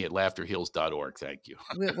need money at laughterheals.org. Thank you.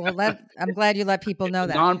 I'm glad you let people know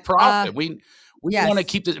that. Nonprofit. We yes. want to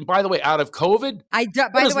keep this. And by the way, out of COVID, by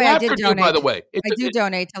the way, I did donate. By the way, I do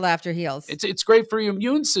donate to Laughter Heals. It's great for your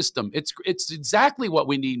immune system. It's exactly what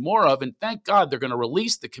we need more of. And thank God they're going to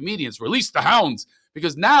release the comedians, release the hounds,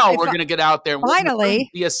 because now we're going to get out there. And finally,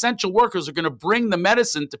 the essential workers are going to bring the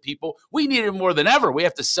medicine to people. We need it more than ever. We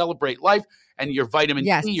have to celebrate life. And your vitamin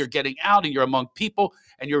yes. D, you're getting out and you're among people,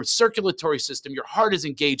 and your circulatory system, your heart is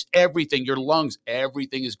engaged, everything, your lungs,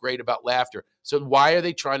 everything is great about laughter. So why are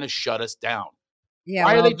they trying to shut us down? Yeah,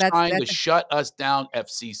 why are they trying to shut us down?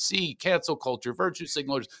 FCC, cancel culture, virtue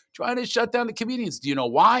signalers, trying to shut down the comedians. Do you know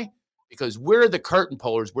why? Because we're the curtain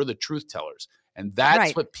pullers. We're the truth tellers. And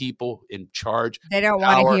that's what people in charge, they don't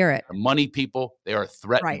want to hear it. The money people, they are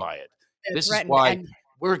threatened by it. This is why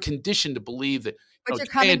we're conditioned to believe that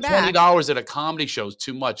paying $20 at a comedy show is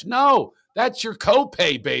too much. No, that's your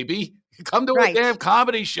copay, baby. Come to a damn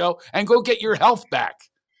comedy show and go get your health back.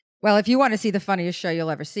 Well, if you want to see the funniest show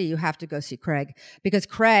you'll ever see, you have to go see Craig, because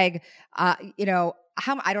Craig, I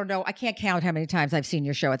don't know, I can't count how many times I've seen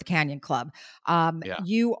your show at the Canyon Club.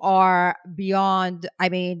 You are beyond. I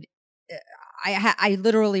mean, I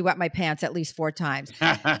literally wet my pants at least 4 times.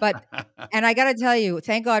 But and I got to tell you,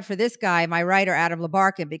 thank God for this guy, my writer Adam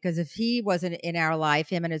Labarkin, because if he wasn't in our life,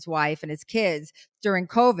 him and his wife and his kids during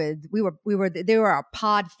COVID, they were a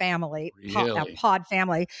pod family. Really? Pod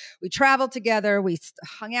family. We traveled together, we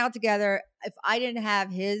hung out together. If I didn't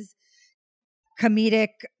have his comedic,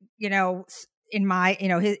 in my,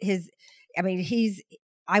 I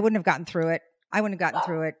wouldn't have gotten through it.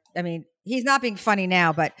 I mean, he's not being funny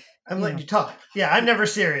now, but I'm letting you talk. Yeah, I'm never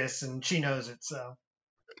serious, and she knows it. So,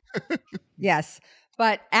 yes.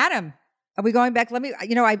 But Adam, are we going back? Let me.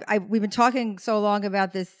 We've been talking so long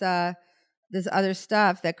about this other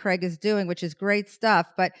stuff that Craig is doing, which is great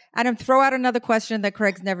stuff. But Adam, throw out another question that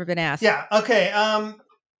Craig's never been asked. Yeah. Okay.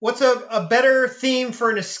 What's a better theme for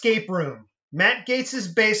an escape room? Matt Gaetz's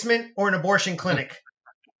basement or an abortion clinic?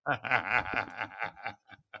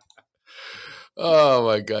 Oh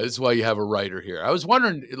my God. This is why you have a writer here. I was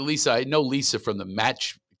wondering, Lisa, I know Lisa from the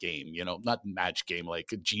Match Game, not Match Game, like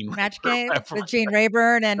Gene Match Rayburn. Game with Gene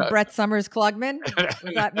Rayburn and Brett Summers Klugman.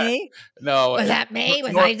 Was that me? No. Was that me?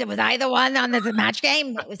 Was I the one on the Match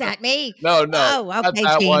Game? Was that me? No. Oh, okay, not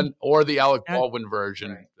that Gene. one or the Alec Baldwin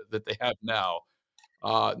version that they have now.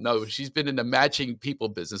 No, she's been in the matching people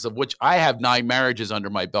business, of which I have 9 marriages under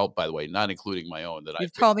my belt, by the way, not including my own.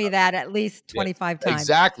 You've told me that at least 25 times.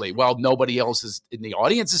 Exactly. Well, nobody else in the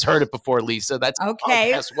audience has heard it before, Lisa. That's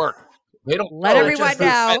okay. Podcast work. They don't let everyone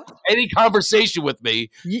know. Any conversation with me.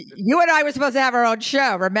 You and I were supposed to have our own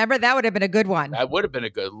show. Remember? That would have been a good one. That would have been a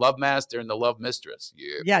good Love Master and the Love Mistress.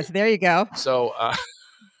 Yeah. Yes, there you go. So,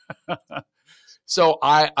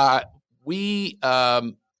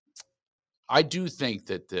 I do think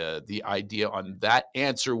that the idea on that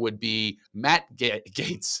answer would be Matt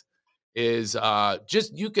Gaetz is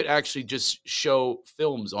you could actually just show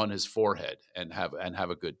films on his forehead and have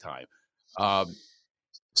a good time.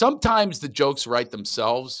 Sometimes the jokes write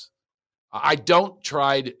themselves. I'm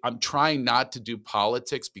trying not to do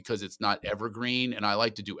politics because it's not evergreen, and I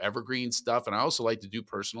like to do evergreen stuff, and I also like to do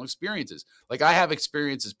personal experiences. Like I have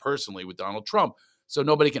experiences personally with Donald Trump. So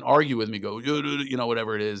nobody can argue with me, go,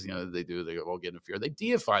 whatever it is, they do, they all get in fear. They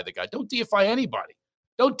deify the guy. Don't deify anybody.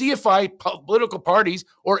 Don't deify political parties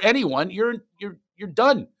or anyone. You're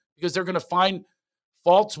done, because they're going to find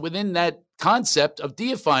faults within that concept of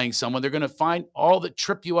deifying someone. They're going to find all that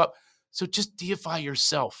trip you up. So just deify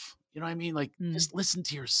yourself. You know what I mean? Like just listen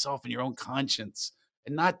to yourself and your own conscience.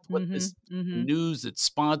 and not what this Mm-hmm. news that's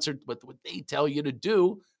sponsored, but what they tell you to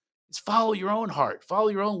do is follow your own heart, follow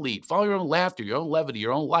your own lead, follow your own laughter, your own levity,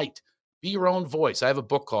 your own light. Be your own voice. I have a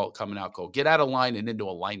book coming out called Get Out of Line and Into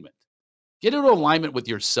Alignment. Get into alignment with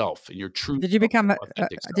yourself and your true Did you self, become your a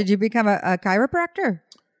authentic self. Did you become a chiropractor?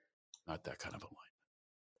 Not that kind of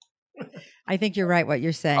alignment. I think you're right. What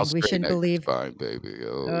you're saying. I'll We straighten shouldn't out your believe. spine, baby.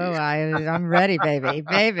 Oh, Oh, yeah. I'm ready, baby,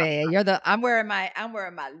 baby. I'm wearing my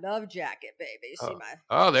love jacket, baby. See my.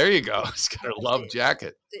 Oh, there you go. It's got a love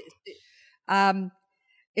jacket.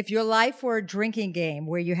 If your life were a drinking game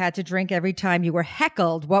where you had to drink every time you were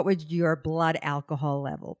heckled, what would your blood alcohol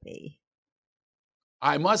level be?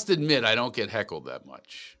 I must admit, I don't get heckled that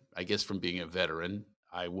much. I guess from being a veteran,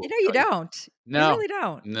 I will. You don't. No, you really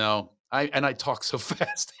don't. No, I talk so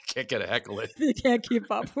fast, I can't get a heckle in. You can't keep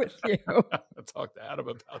up with you. I talked to Adam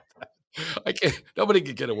about that. I can't. Nobody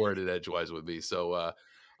can get a word in edgewise with me, so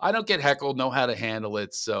I don't get heckled. Know how to handle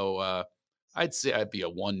it. So I'd say I'd be a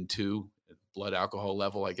 1-2 blood alcohol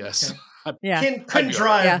level, I guess. Okay. Yeah, couldn't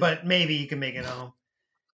drive, Yeah. but maybe you can make it home.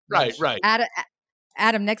 Right.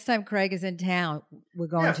 Adam, next time Craig is in town, we're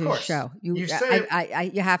going of to a course. show. You said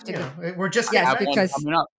You have to you go. know, we're just Yes, getting because-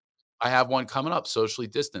 coming up. I have one coming up, socially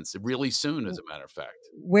distanced, really soon, as a matter of fact.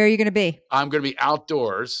 Where are you going to be? I'm going to be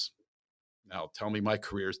outdoors. Now, tell me my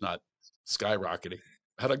career's not skyrocketing.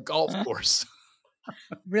 At a golf course.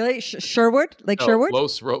 Really? Sherwood? Lake No, Sherwood?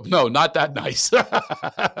 Los No, not that nice. Los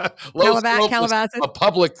Robles, Calabasas?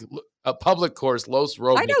 a public course, Los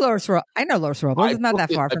Robles. I know Los Robles. It's not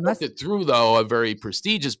that far from I us. booked it through, though, a very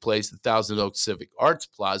prestigious place, the Thousand Oaks Civic Arts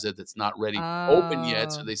Plaza, that's not ready to open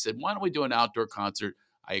yet. So Oh. they said, why don't we do an outdoor concert?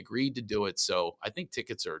 I agreed to do it. So I think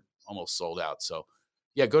tickets are almost sold out. So,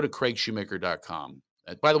 yeah, go to craigshoemaker.com.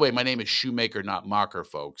 By the way, my name is Shoemaker, not Mocker,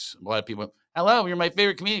 folks. A lot of people, hello, you're my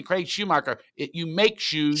favorite comedian, Craig Shoemaker. You make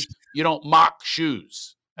shoes, you don't mock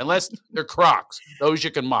shoes. Unless they're Crocs. Those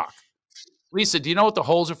you can mock. Lisa, do you know what the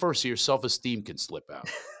holes are for? So your self-esteem can slip out.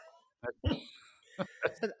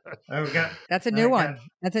 That's a new one.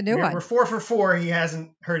 That's a new one. We're 4 for 4. He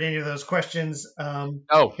hasn't heard any of those questions.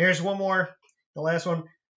 Here's one more. The last one.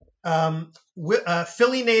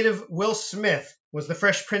 Philly native Will Smith was the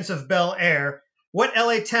Fresh Prince of Bel-Air. What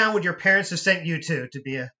LA town would your parents have sent you to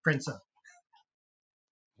be a prince of?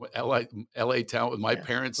 What LA town with my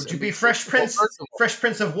parents? Would you be Fresh Prince? Fresh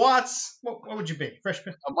Prince of Watts? What would you be? Fresh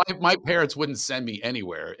Prince? My parents wouldn't send me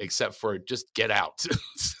anywhere except for just get out.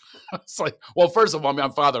 It's like, well, first of all, my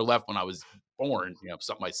father left when I was born.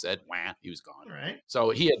 Something I said, wah, he was gone. Right. So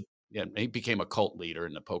he became a cult leader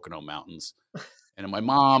in the Pocono Mountains. And my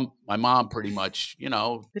mom pretty much, Did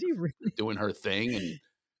he really? doing her thing.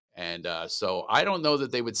 And so I don't know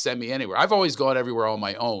that they would send me anywhere. I've always gone everywhere on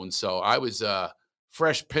my own. So I was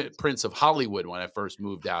Fresh Prince of Hollywood when I first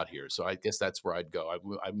moved out here. So I guess that's where I'd go.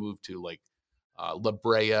 I moved to like La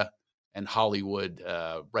Brea and Hollywood,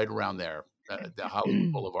 right around there, the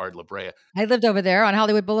Hollywood Boulevard, La Brea. I lived over there on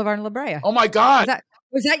Hollywood Boulevard in La Brea. Oh my God!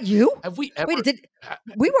 Was that you? Have we ever?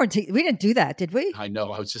 Wait, we didn't do that, did we? I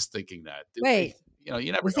know. I was just thinking that. Wait.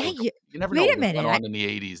 You never Was know. that you? You never Wait know a minute. what went on in the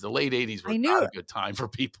 80s. The late 80s were not a good time for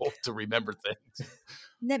people to remember things.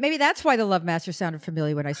 Maybe that's why the Love Master sounded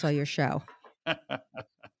familiar when I saw your show.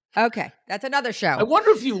 Okay, that's another show. I wonder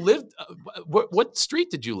if you lived. What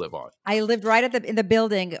street did you live on? I lived right in the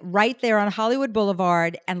building, right there on Hollywood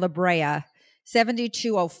Boulevard and La Brea,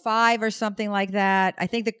 7205 or something like that. I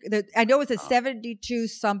think I know it's a 72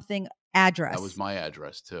 something address. That was my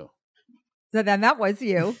address too. So then that was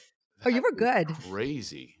you. Oh, you were good.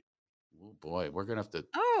 Crazy. Oh boy, we're gonna have to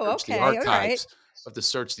search the archives. All right. Have to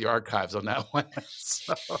search the archives on that one.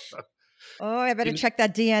 So, I better check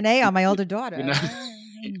that DNA on my older daughter.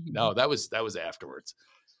 No, that was afterwards.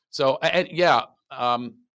 So, I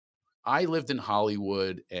lived in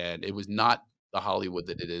Hollywood, and it was not the Hollywood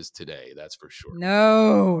that it is today. That's for sure.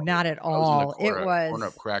 No, not at all. It was corner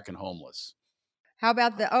of crack and homeless. How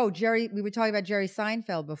about Jerry? We were talking about Jerry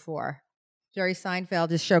Seinfeld before. Jerry Seinfeld,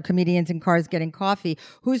 his show Comedians in Cars Getting Coffee.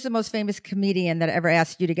 Who's the most famous comedian that ever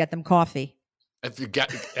asked you to get them coffee? If you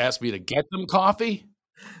asked me to get them coffee,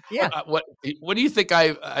 yeah. What do you think?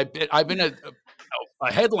 I've been a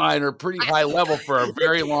headliner pretty high level for a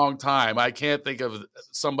very long time. I can't think of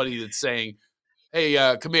somebody that's saying, "Hey,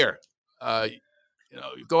 come here.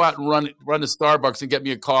 Go out and run to Starbucks and get me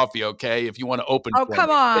a coffee, okay? If you want to open." Oh, come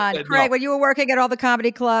on, Craig! No. When you were working at all the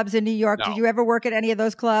comedy clubs in New York, did you ever work at any of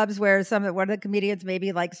those clubs where one of the comedians,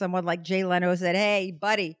 maybe like someone like Jay Leno, said, "Hey,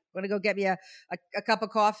 buddy, want to go get me a cup of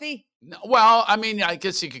coffee?" No, well, I mean, I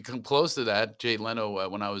guess you could come close to that. Jay Leno,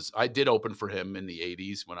 I did open for him in the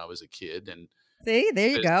 '80s when I was a kid, and See, there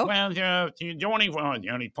you go. Well,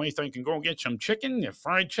 the only place I can go get some chicken,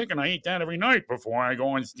 fried chicken, I eat that every night before I go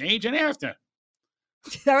on stage and after.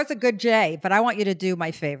 That was a good Jay, but I want you to do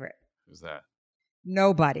my favorite. Who's that?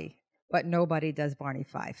 Nobody, but nobody does Barney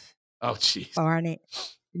Fife. Oh, jeez. Barney,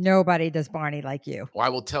 nobody does Barney like you. Well, I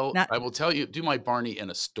will tell you, do my Barney in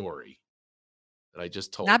a story that I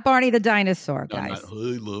just told. Not Barney the dinosaur, No, guys. I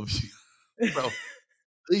love you. Bro,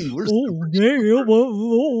 hey, where's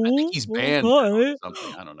I think he's banned now or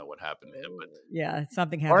something. I don't know what happened to him, but yeah,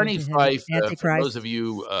 something happened Barney to him. Fife, for Antichrist. those of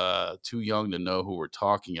you too young to know who we're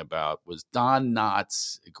talking about, was Don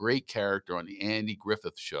Knotts, a great character on the Andy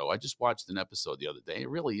Griffith Show. I just watched an episode the other day. It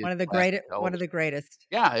really is One of the greatest.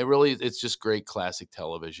 Yeah, it's just great classic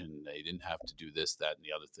television. They didn't have to do this, that, and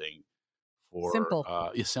the other thing. Simple.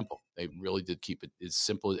 Simple. They really did keep it as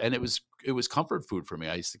simple, and it was comfort food for me.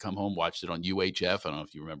 I used to come home, watched it on UHF. I don't know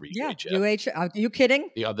if you remember UHF. UHF. Are you kidding?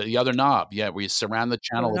 The other knob, yeah, where you surround the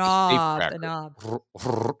channel with The a knob.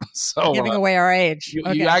 So Giving away our age.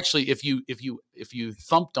 you actually, if you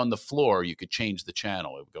thumped on the floor, you could change the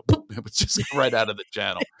channel. It would go, boop, it would just go right out of the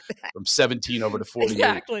channel from 17 over to 48.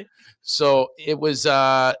 Exactly. So it was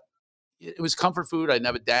comfort food. I didn't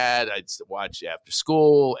have a dad. I'd watch after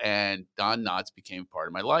school, and Don Knotts became part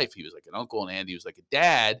of my life. He was like an uncle, and Andy was like a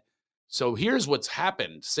dad. So here's what's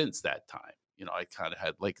happened since that time. I kind of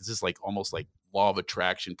had this is like almost like law of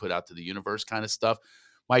attraction put out to the universe kind of stuff.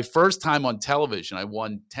 My first time on television, I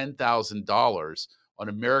won $10,000 on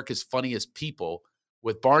America's Funniest People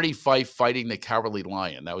with Barney Fife fighting the Cowardly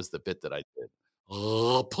Lion. That was the bit that I did.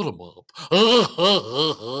 Oh, put him up.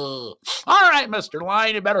 All right, Mr.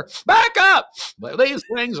 Lion, you better back up. These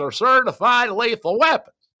things are certified lethal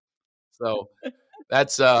weapons. So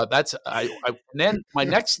that's and then my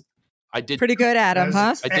next I did pretty good, Adam,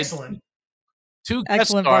 huh? I did Excellent. two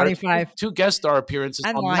Barney Fife. guest star appearances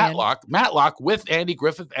And on Lion. Matlock with Andy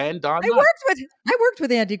Griffith and Don Knotts. I worked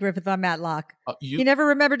with Andy Griffith on Matlock. He never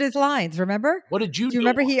remembered his lines. Remember? What did you do? Do you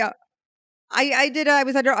remember he? I did. I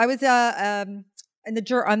was in the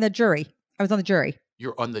on the jury. I was on the jury.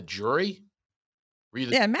 You're on the jury? Were you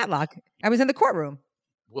Yeah, Matlock. I was in the courtroom.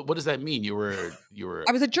 What does that mean? You were.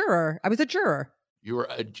 I was a juror. You were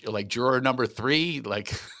like juror number 3,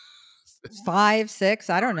 like 5, 6.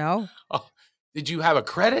 I don't know. Oh, did you have a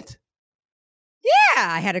credit? Yeah,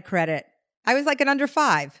 I had a credit. I was like an under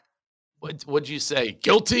 5. What'd you say?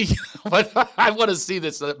 Guilty? I want to see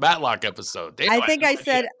this Matlock episode. Damn, I think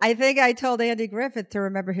I told Andy Griffith to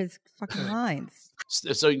remember his fucking lines.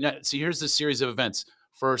 So here's the series of events.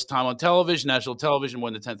 First time on television, national television,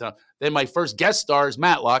 won the 10th time. Then my first guest star is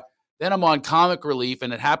Matlock. Then I'm on Comic Relief,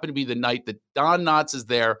 and it happened to be the night that Don Knotts is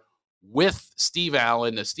there with Steve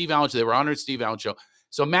Allen. They were honored Steve Allen show.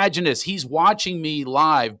 So imagine this. He's watching me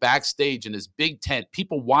live backstage in his big tent.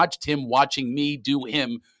 People watched him watching me do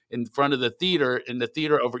him in front of the theater,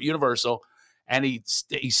 over at Universal. And he's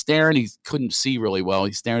staring. He couldn't see really well.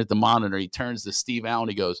 He's staring at the monitor. He turns to Steve Allen.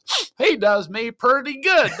 He goes, "He does me pretty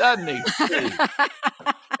good, doesn't he?"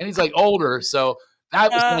 And he's like older. So that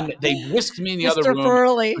was when they whisked me in the other room.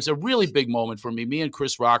 Furley. It was a really big moment for me. Me and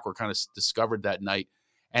Chris Rock were kind of discovered that night.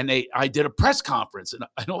 And I did a press conference. And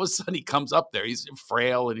all of a sudden he comes up there. He's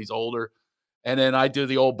frail and he's older. And then I do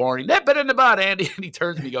the old Barney, nip it in the butt, Andy. And he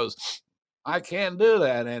turns to me and goes, "I can't do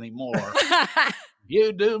that anymore.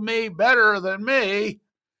 You do me better than me."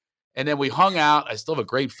 And then we hung out. I still have a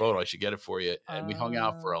great photo. I should get it for you. And we hung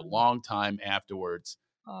out for a long time afterwards.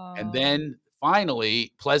 And then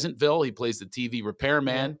finally, Pleasantville, he plays the TV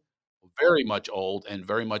repairman, very much old and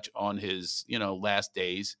very much on his, last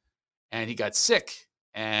days. And he got sick.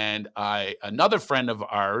 And another friend of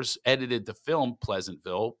ours edited the film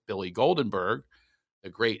Pleasantville, Billy Goldenberg, the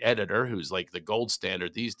great editor who's like the gold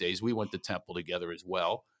standard these days. We went to Temple together as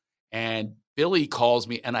well. And Billy calls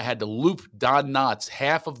me, and I had to loop Don Knotts.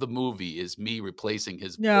 Half of the movie is me replacing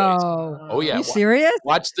his voice. Oh, yeah. Are you serious?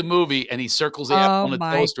 Watch the movie, and he circles the on the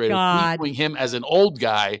illustrator, doing him as an old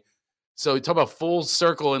guy. So you talk about full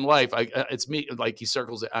circle in life. It's me, like he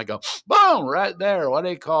circles it. I go, boom, right there. What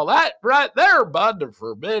do you call that? Right there, bud, the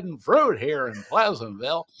forbidden fruit here in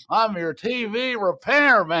Pleasantville. I'm your TV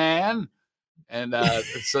repairman. And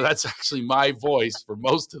so that's actually my voice for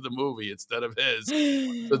most of the movie instead of his.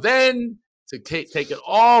 So then to take it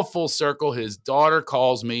all full circle, his daughter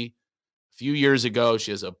calls me a few years ago.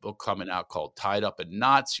 She has a book coming out called Tied Up in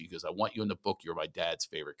Knots. She goes, "I want you in the book. You're my dad's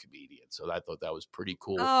favorite comedian." So I thought that was pretty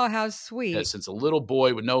cool. Oh, how sweet. Yeah, since a little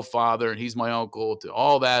boy with no father, and he's my uncle, to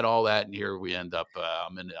all that. And here we end up,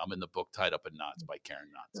 I'm in the book Tied Up in Knots by Karen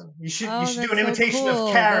Knotts. You should do an imitation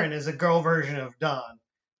of Karen as a girl version of Don.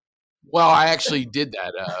 Well, I actually did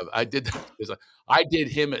that. I did that because I did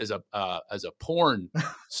him as a porn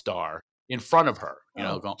star in front of her.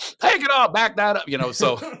 Going, take it up, back that up.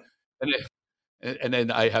 So and then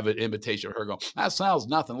I have an imitation of her going, that sounds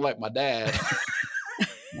nothing like my dad.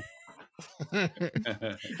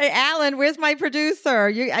 Hey, Alan, where's my producer?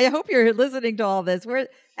 I hope you're listening to all this. Where,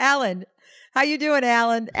 Alan? How you doing,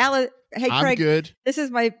 Alan? Alan, hey, Craig. I'm good. This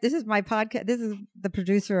is my podcast. This is the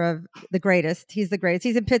producer of The Greatest. He's the greatest.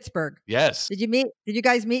 He's in Pittsburgh. Yes. Did you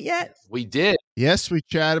guys meet yet? We did. Yes, we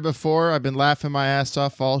chatted before. I've been laughing my ass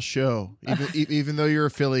off all show, even though you're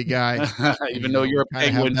a Philly guy. Even though you're a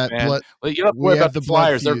Penguins fan. Well, you don't worry about the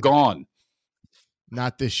Flyers. They're gone.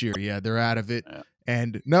 Not this year. Yeah, they're out of it. Yeah.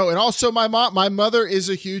 And also my mother is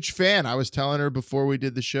a huge fan. I was telling her before we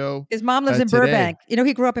did the show. His mom lives in Burbank. He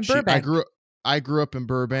grew up in Burbank. I grew up in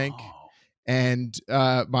Burbank. And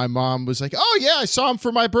my mom was like, "Oh yeah, I saw him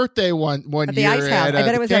for my birthday one at year the Ice House. I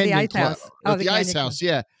bet it was at the Ice House. Oh, the Ice House,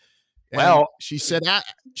 yeah." And well, she said,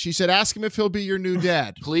 "Ask him if he'll be your new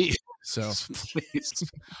dad, please." So, please,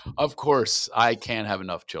 of course, I can't have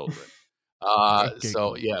enough children.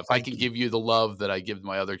 So yeah, if I can give you the love that I give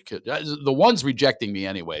my other kids, the one's rejecting me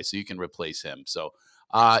anyway, so you can replace him. So,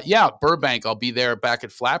 yeah, Burbank, I'll be there back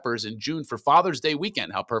at Flappers in June for Father's Day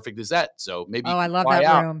weekend. How perfect is that? So maybe I love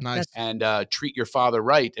that room. Nice. And treat your father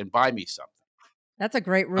right and buy me something. That's a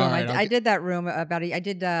great room. Right, I did that room I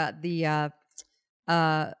did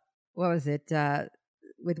what was it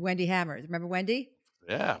with Wendy Hammers? Remember Wendy?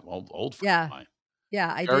 Yeah, old friend of mine.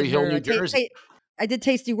 Yeah, I Cherry did Hill, New Jersey. I did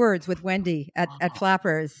Tasty Words with Wendy at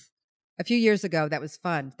Flappers a few years ago. That was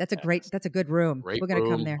fun. That's a good room. We're going to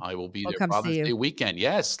come there. I will be we'll there come Father's see you. Day weekend.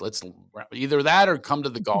 Yes, let's either that or come to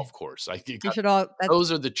the golf course.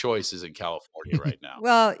 Those are the choices in California right now.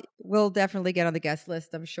 Well, we'll definitely get on the guest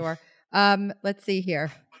list, I'm sure. Let's see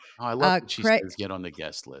here. Oh, I love that she says get on the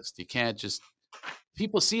guest list. You can't just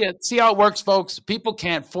people see it. See how it works, folks. People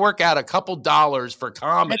can't fork out a couple dollars for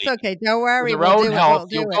comedy. It's okay. Don't worry. For their own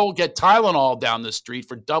health, you'll go get Tylenol down the street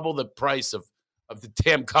for double the price of the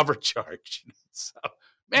damn cover charge. So,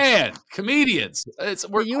 man, comedians,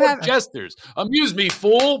 we're jesters. Amuse me,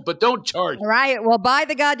 fool, but don't charge. All right. Well, buy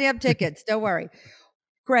the goddamn tickets. Don't worry.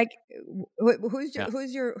 Craig, who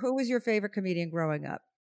was your favorite comedian growing up?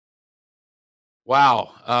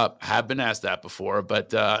 Wow. Have been asked that before,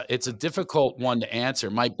 but it's a difficult one to answer.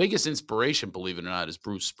 My biggest inspiration, believe it or not, is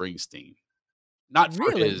Bruce Springsteen. Not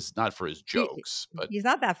for his jokes, but he's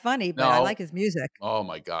not that funny, but I like his music. Oh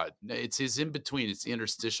my God. It's his in between. It's the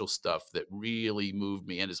interstitial stuff that really moved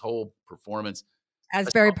me, and his whole performance.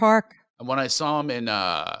 Asbury Park. And when I saw him in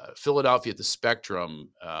Philadelphia at the Spectrum,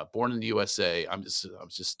 Born in the USA, I was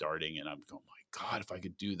just starting, and I'm going, my God, if I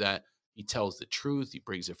could do that. He tells the truth. He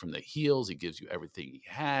brings it from the heels. He gives you everything he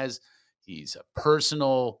has. He's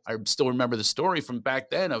personal. I still remember the story from back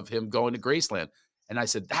then of him going to Graceland. And I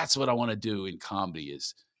said, that's what I want to do in comedy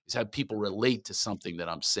is have people relate to something that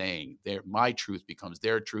I'm saying. My truth becomes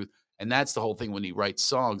their truth. And that's the whole thing when he writes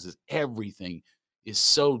songs is everything is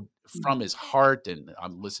so from his heart. And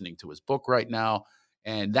I'm listening to his book right now.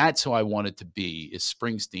 And that's who I wanted to be is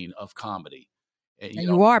Springsteen of comedy.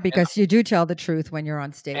 You are because you do tell the truth when you're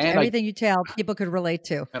on stage. Everything you tell, people could relate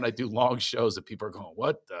to. And I do long shows that people are going,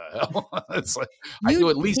 what the hell? It's like I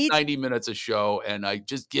do at least 90 minutes a show, and I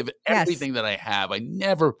just give it everything that I have. I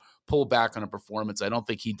never pull back on a performance. I don't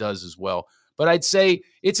think he does as well. But I'd say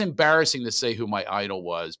it's embarrassing to say who my idol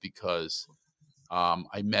was because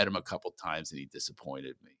I met him a couple times and he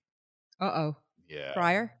disappointed me. Uh-oh. Yeah.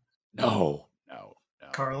 Pryor? No.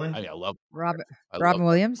 Carlin? I love Robin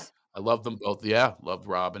Williams? I love them both. Yeah, loved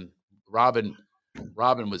Robin. Robin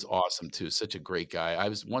was awesome too. Such a great guy.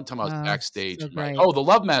 One time I was backstage. So the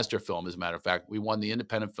Love Master film, as a matter of fact, we won the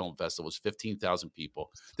Independent Film Festival. It was 15,000 people.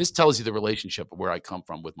 This tells you the relationship of where I come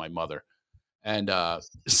from with my mother. And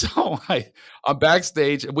so I'm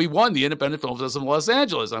backstage. We won the Independent Film Festival in Los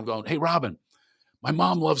Angeles. I'm going, hey, Robin, my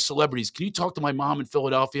mom loves celebrities. Can you talk to my mom in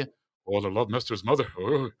Philadelphia? Oh, the Love Master's mother.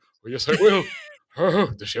 Oh, yes, I will. Oh,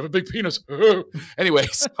 does she have a big penis? Oh. Anyway,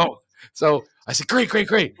 so I said, great.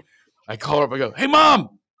 I call her up. I go, hey,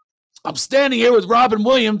 Mom, I'm standing here with Robin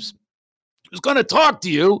Williams, who's going to talk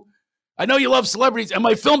to you. I know you love celebrities, and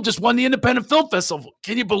my film just won the Independent Film Festival.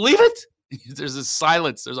 Can you believe it? There's a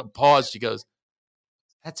silence. There's a pause. She goes,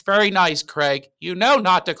 that's very nice, Craig. You know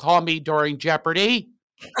not to call me during Jeopardy.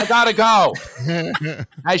 I got to go.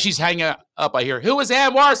 As she's hanging up, I hear, who is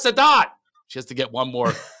Anwar Sadat? She has to get one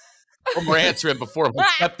more answer in before my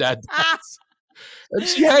stepdad does. And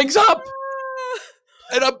she hangs up.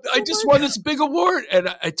 And I just won this big award.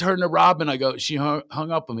 And I turned to Rob and I go, she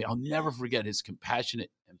hung up on me. I'll never forget his compassionate,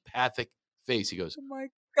 empathic face. He goes,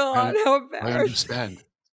 God, how I embarrassing. understand.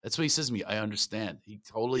 That's what he says to me. I understand. He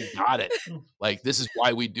totally got it. Like, this is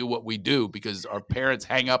why we do what we do, because our parents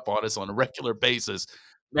hang up on us on a regular basis,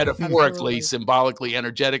 metaphorically, Absolutely. symbolically,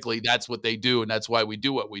 energetically. That's what they do, and that's why we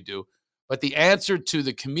do what we do. But the answer to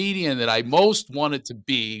the comedian that I most wanted to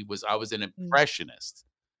be was I was an impressionist.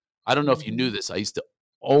 I don't know if you knew this. I used to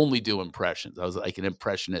only do impressions. I was like an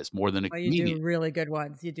impressionist more than a Well, you comedian. do really good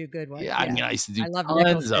ones. You do good ones. Yeah, I mean, I used to do I love tons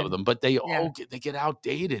Nicholson. of them, but they Yeah. all get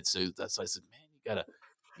outdated. So that's why I said, man,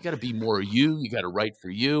 you gotta be more you. You gotta write for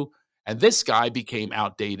you. And this guy became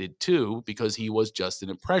outdated too because he was just an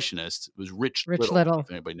impressionist. It was Rich Little.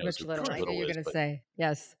 If anybody knows Rich who Little. Rich I knew Little you were is, going to but say.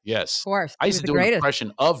 Yes. yes, Of course. I He used was to the do an greatest.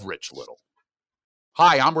 impression of Rich Little.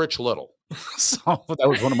 Hi, I'm Rich Little. So that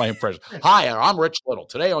was one of my impressions. Hi, I'm Rich Little.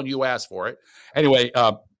 Today on You Asked For It. Anyway,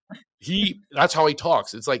 that's how he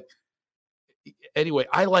talks. It's like, anyway,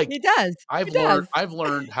 He does. I've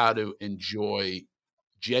learned how to enjoy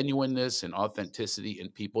genuineness and authenticity in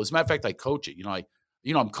people. As a matter of fact, I coach it.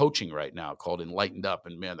 I'm coaching right now called Enlightened Up,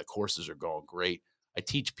 and man, the courses are going great. I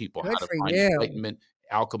teach people Good how to for find you. enlightenment,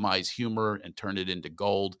 alchemize humor, and turn it into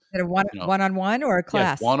gold. Is it a one-on-one or a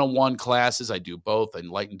class? Yes, one-on-one classes. I do both,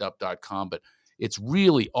 enlightenedup.com. But it's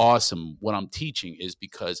really awesome. What I'm teaching is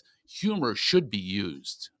because humor should be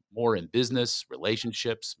used more in business,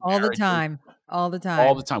 relationships, all the marriages. time. All the time.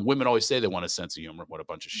 All the time. Women always say they want a sense of humor. What a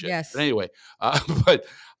bunch of shit. Yes. But anyway,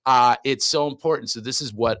 it's so important. So this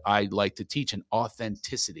is what I like to teach. And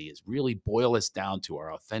authenticity is really boil us down to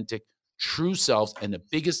our authentic, true selves. And the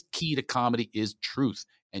biggest key to comedy is truth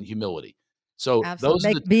and humility. So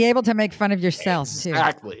absolutely. Be able to make fun of yourself too.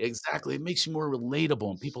 Exactly. It makes you more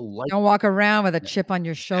relatable, and people like. Don't walk around with a chip on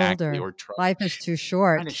your shoulder. Or life is too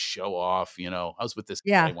short. Trying to show off. I was with this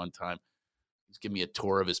guy one time. He's giving me a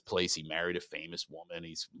tour of his place. He married a famous woman.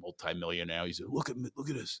 He's multimillionaire now. He said, "Look at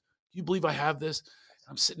this. Can you believe I have this?"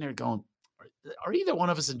 I'm sitting there going, "Are either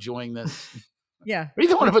one of us enjoying this? Yeah. Are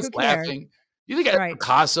either one of us laughing? You think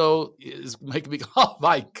Picasso is making me go, oh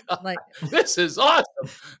my God, this is awesome.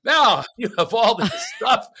 Now you have all this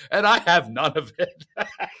stuff and I have none of it.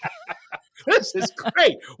 This is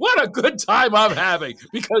great. What a good time I'm having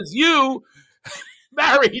because you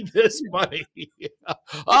married this money.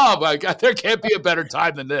 Oh my God, there can't be a better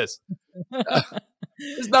time than this."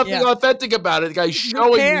 There's nothing authentic about it. The guy's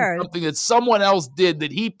showing you something that someone else did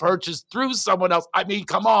that he purchased through someone else. I mean,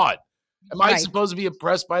 come on. Am I supposed to be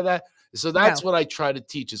impressed by that? So that's what I try to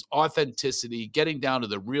teach is authenticity, getting down to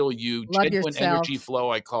the real you, love genuine yourself. Energy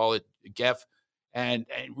flow, I call it, GEF, and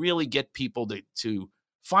really get people to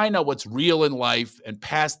find out what's real in life and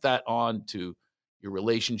pass that on to your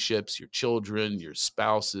relationships, your children, your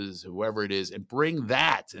spouses, whoever it is, and bring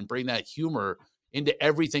that humor into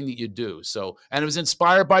everything that you do. So, and it was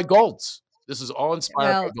inspired by Goltz. This is all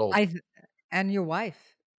inspired by Goltz. And your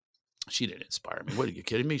wife. She didn't inspire me. What are you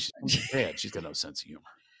kidding me? She's bad. She's got no sense of humor.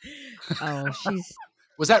 Oh,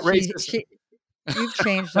 was that racist? You've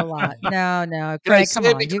changed a lot. No, Can I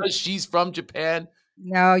say because she's from Japan?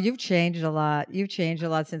 No, you've changed a lot. You've changed a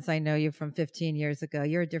lot since I know you from 15 years ago.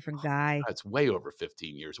 You're a different guy. That's way over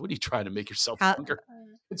 15 years. What are you trying to make yourself younger?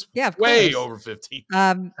 It's way over 15.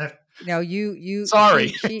 No, you.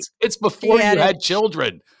 Sorry, it's before you had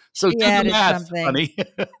children. So do the math, honey.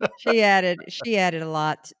 She added a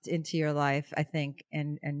lot into your life, I think,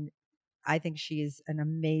 and I think she is an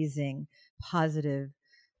amazing, positive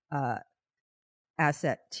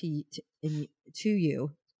asset to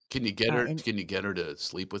you. Can you get her? Can you get her to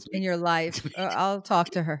sleep with me in your life? I'll talk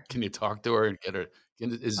to her. Can you talk to her and get her?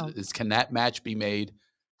 Can that match be made?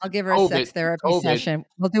 I'll give her a sex therapy session.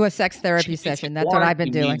 We'll do a sex therapy session. That's what I've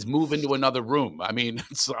been doing. Means move into another room. I mean,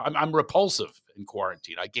 I'm repulsive in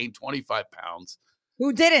quarantine. I gained 25 pounds.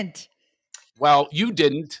 Who didn't? Well, you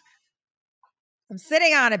didn't. I'm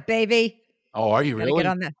sitting on it, baby. Oh, are you really? Get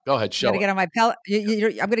on that. Go ahead, show. I'm gonna get on my pellet.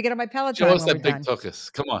 I'm gonna get on my Peloton. Show us that big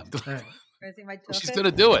tuchus. Come on. She's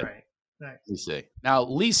gonna do it. Right. Nice. You see. Now,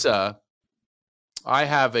 Lisa,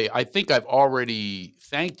 I think I've already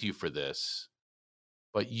thanked you for this,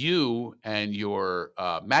 but you and your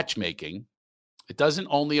matchmaking, it doesn't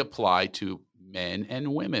only apply to men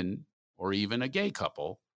and women or even a gay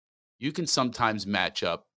couple. You can sometimes match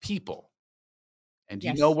up people. And do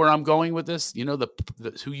you know where I'm going with this? You know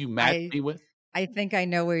who you match me with? I think I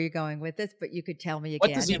know where you're going with this, but you could tell me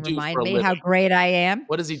again and remind me living? How great I am.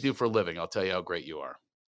 What does he do for a living? I'll tell you how great you are.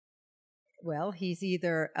 Well, he's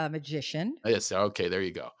either a magician. Yes. Okay. There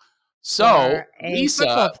you go. So Lisa,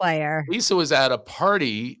 football player. Lisa was at a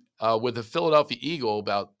party with the Philadelphia Eagle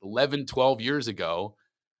about 11, 12 years ago.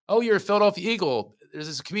 Oh, you're a Philadelphia Eagle. there's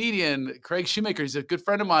this comedian, Craig Shoemaker. He's a good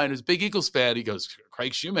friend of mine who's a big Eagles fan. He goes,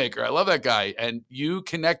 Craig Shoemaker, I love that guy. And you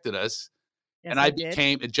connected us. Yes, And I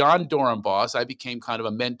became John Dorenbos. I became kind of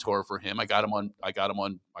a mentor for him. I got him on, I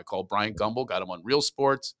called Brian Gumbel, got him on Real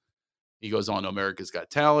Sports. He goes on to America's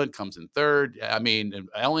Got Talent, comes in third. I mean, an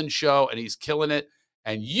Ellen show, and he's killing it.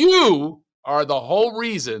 And you are the whole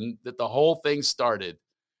reason that the whole thing started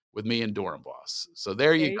with me and Dorenbos. So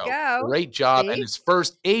there you go. Great job. See? And his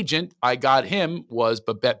first agent, I got him, was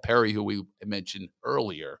Babette Perry, who we mentioned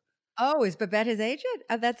earlier. Oh, is Babette his agent?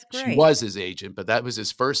 Oh, that's great. She was his agent, but that was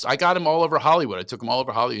his first. I got him all over Hollywood. I took him all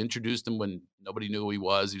over Hollywood, introduced him when nobody knew who he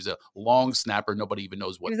was. He was a long snapper. Nobody even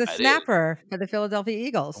knows what he was. A snapper for the Philadelphia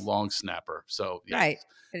Eagles. A long snapper. So yes. Right.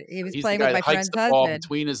 He was playing with my friend's husband. Ball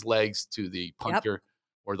between his legs to the punter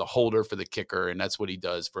or the holder for the kicker, and that's what he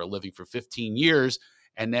does for a living for 15 years.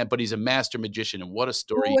 And then, but he's a master magician, and what a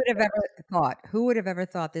story! Who would have ever thought? Who would have ever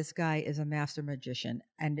thought this guy is a master magician?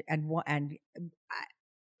 And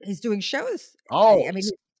he's doing shows. Oh, I mean,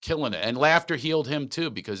 he's killing it. And laughter healed him too,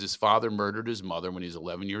 because his father murdered his mother when he was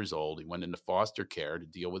 11 years old. He went into foster care to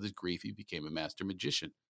deal with his grief. He became a master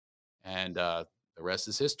magician, and the rest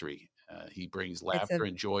is history. He brings laughter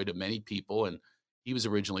and joy to many people, and he was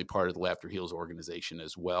originally part of the Laughter Heals organization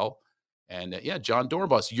as well. And yeah, John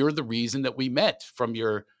Dorenbos, you're the reason that we met from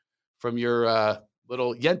your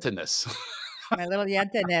little yentiness. My little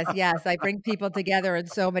yentiness, yes. I bring people together in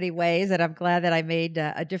so many ways, and I'm glad that I made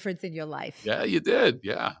a difference in your life. Yeah, you did.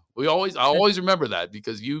 Yeah, I always remember that,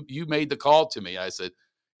 because you made the call to me. I said,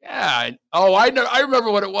 yeah, I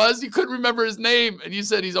remember what it was. You couldn't remember his name, and you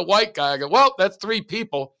said he's a white guy. I go, well, that's 3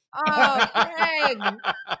 people. Oh, Craig.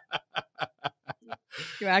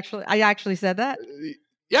 I actually said that.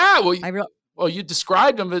 Yeah, well, you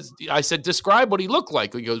described him as, I said, describe what he looked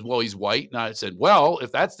like. He goes, well, he's white. And I said, well, if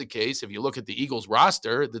that's the case, if you look at the Eagles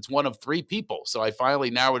roster, that's one of 3 people. So I finally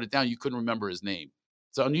narrowed it down. You couldn't remember his name.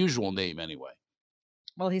 It's an unusual name anyway.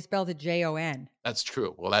 Well, he spelled it Jon. That's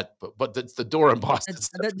true. Well, but that's the Dorenbos.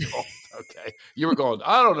 Okay. You were going,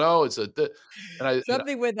 I don't know. It's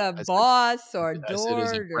something with a boss or door. I said,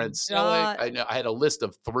 is he Brent Selleck? I had a list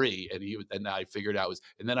of 3, and I figured out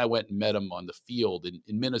and then I went and met him on the field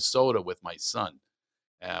in Minnesota with my son.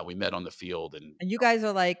 We met on the field, and you guys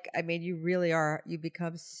are like, I mean, you really are. You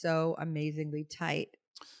become so amazingly tight.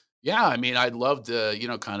 Yeah, I mean, I'd love to,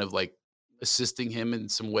 kind of like assisting him in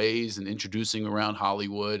some ways and introducing him around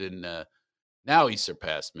Hollywood, and now he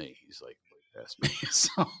surpassed me. He's like, surpassed me.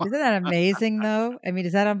 So, isn't that amazing, though? I mean,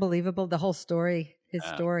 is that unbelievable? The whole story, his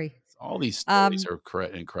story. All these stories are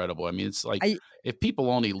incredible. I mean, it's like if people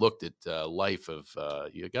only looked at life of,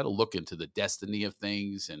 you got to look into the destiny of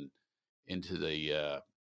things and into the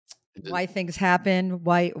why things happen,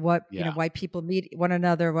 why people meet one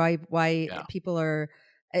another, why people are.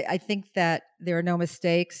 I think that there are no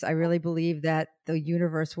mistakes. I really believe that the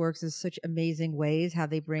universe works in such amazing ways, how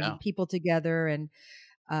they bring people together, and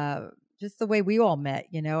just the way we all met,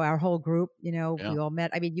 our whole group, we all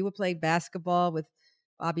met. I mean, you were playing basketball with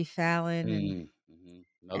Bobby Fallon. And,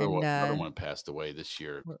 Another one passed away this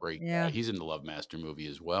year. Great guy. He's in the Love Master movie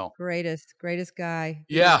as well. Greatest guy.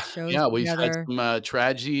 Yeah. We've had some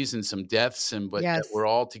tragedies and some deaths, but we're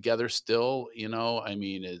all together still. I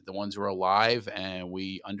mean, the ones who are alive, and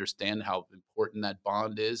we understand how important that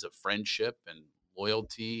bond is of friendship and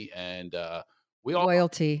loyalty, and we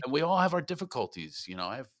all have our difficulties.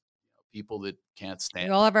 I have people that can't stand.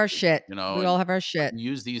 We all have our shit. We all have our shit.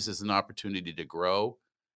 Use these as an opportunity to grow.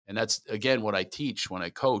 And that's, again, what I teach when I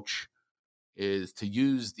coach, is to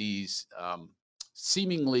use these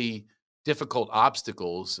seemingly difficult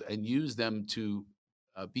obstacles and use them to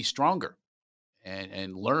be stronger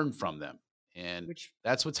and learn from them. And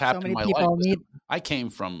that's what's happened in my life. I came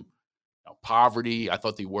from poverty. I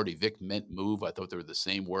thought the word evict meant move. I thought they were the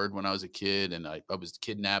same word when I was a kid. And I was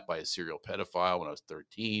kidnapped by a serial pedophile when I was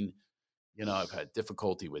 13. I've had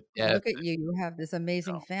difficulty with death. Look at you. You have this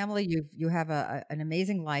amazing family. You have an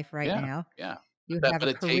amazing life right now. Yeah. You have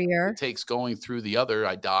a career. It takes going through the other.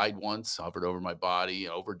 I died once, hovered over my body,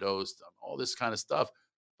 overdosed, all this kind of stuff.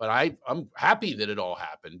 But I'm happy that it all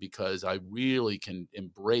happened, because I really can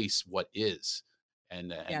embrace what is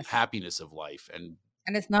and happiness of life. And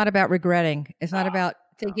it's not about regretting. It's not about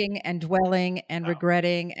thinking and dwelling and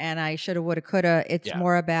regretting and I shoulda, woulda, coulda. It's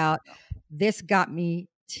more about this got me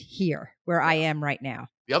here where I am right now.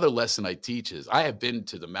 The other lesson I teach is I have been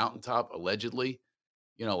to the mountaintop, allegedly,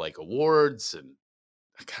 like awards, and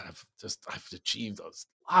I've achieved a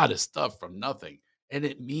lot of stuff from nothing, and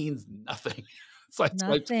it means nothing. It's like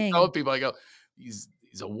telling people, I go, these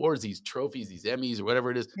awards, these trophies, these Emmys or whatever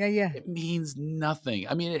it is. Yeah. It means nothing.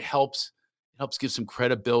 I mean, it helps helps give some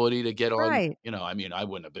credibility to get on. Right. You know, I mean, I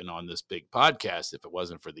wouldn't have been on this big podcast if it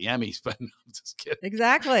wasn't for the Emmys, but I'm just kidding.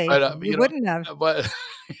 Exactly. But, you wouldn't have. But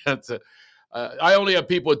I only have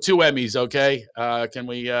people with 2 Emmys. Okay, can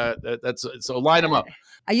we? That's so line them up.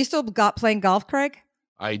 Are you still playing golf, Craig?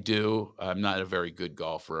 I do. I'm not a very good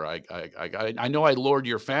golfer. I know I lured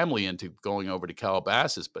your family into going over to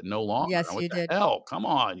Calabasas, but no longer. Yes, what you the did. hell? Come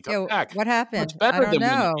on, come back. What happened? Much better I don't than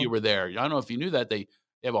know. when you were there. I don't know if you knew that they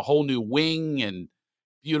have a whole new wing and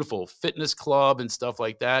beautiful fitness club and stuff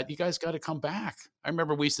like that. You guys got to come back. I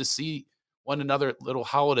remember we used to see one another little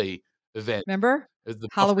holiday event. Remember? The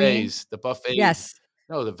Halloween? the buffets. Yes.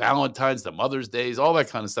 No, the Valentine's, the Mother's Days, all that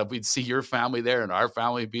kind of stuff. We'd see your family there and our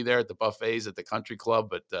family be there at the buffets at the country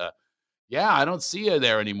club. But yeah, I don't see you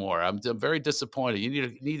there anymore. I'm very disappointed.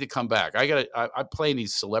 You need to come back. I play in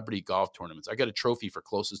these celebrity golf tournaments. I got a trophy for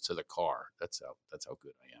closest to the car. That's how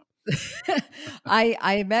good I am.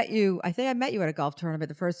 I met you. I think I met you at a golf tournament.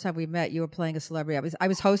 The first time we met, you were playing a celebrity. I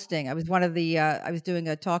was hosting. I was one of the. I was doing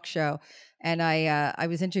a talk show, and I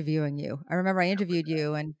was interviewing you. I remember I interviewed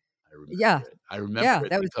you, and I remember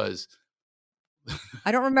it because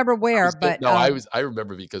I don't remember where, but I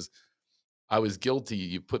remember because I was guilty.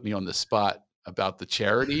 You put me on the spot about the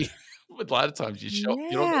charity. A lot of times you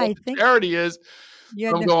don't know what the charity is.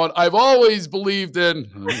 Yeah, I'm going, I've always believed in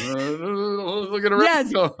look at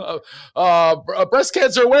her breast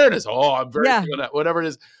cancer awareness. Oh, I'm very good at whatever it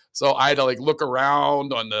is. So I had to look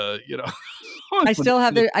around on the, I still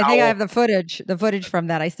have I think I have the footage from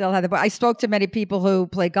that. I still have I spoke to many people who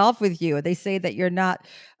play golf with you. They say that you're not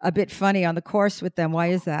a bit funny on the course with them. Why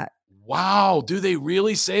is that? Wow. Do they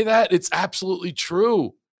really say that? It's absolutely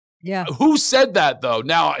true. Yeah. Who said that though?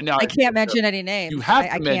 Now I can't mention any names. You have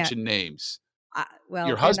to mention names. Well,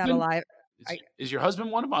 your husband? Not alive. Is your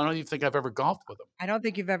husband one of them? I don't even think I've ever golfed with him. I don't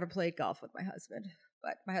think you've ever played golf with my husband,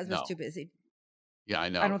 but my husband's too busy. Yeah, I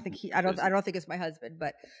know. I don't think I don't think it's my husband,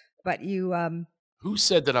 but you. Who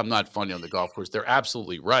said that I'm not funny on the golf course? They're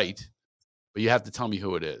absolutely right, but you have to tell me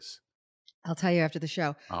who it is. I'll tell you after the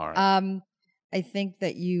show. All right. I think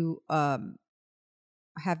that you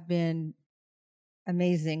have been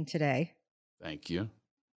amazing today. Thank you.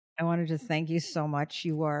 I wanted to thank you so much.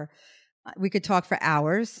 You are. We could talk for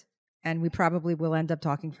hours, and we probably will end up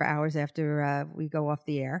talking for hours after we go off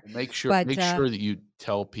the air. Make sure that you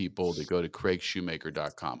tell people to go to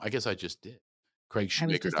CraigShoemaker.com. I guess I just did. CraigShoemaker.com.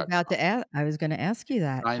 I was just about to ask. I was going to ask you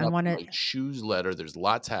that. I want to Shoes letter. There's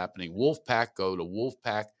lots happening. Wolfpack. Go to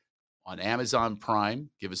Wolfpack on Amazon Prime.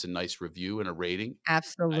 Give us a nice review and a rating.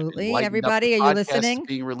 Absolutely. Everybody, are you listening?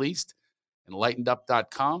 Being released.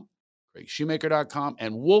 Enlightened.com. CraigShoemaker.com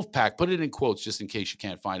and Wolfpack. Put it in quotes just in case you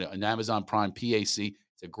can't find it on Amazon Prime PAC.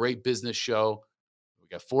 It's a great business show. We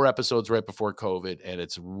got 4 episodes right before COVID, and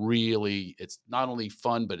it's not only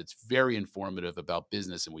fun, but it's very informative about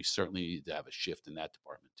business, and we certainly need to have a shift in that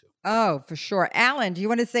department too. Oh, for sure. Alan, do you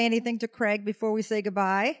want to say anything to Craig before we say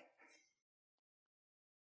goodbye?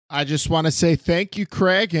 I just want to say thank you,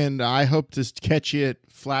 Craig, and I hope to catch you at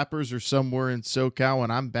Flappers or somewhere in SoCal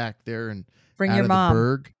when I'm back there and bring your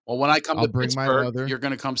mom. Well, when I come to Pittsburgh, you're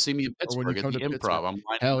going to come see me in Pittsburgh at the Improv. I'm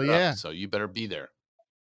Hell yeah! So you better be there.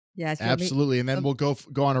 Yes, absolutely. And then we'll go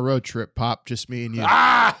on a road trip, Pop. Just me and you.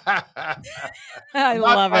 I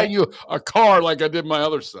love it. You a car like I did my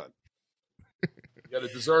other son. You got to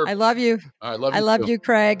deserve. I love you. All right, I love you,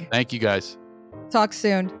 Craig. Thank you, guys. Talk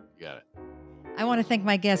soon. You got it. I want to thank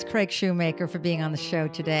my guest, Craig Shoemaker, for being on the show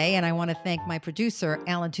today. And I want to thank my producer,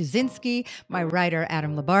 Alan Tuzinski, my writer,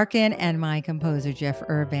 Adam Labarkin, and my composer, Jeff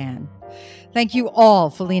Urban. Thank you all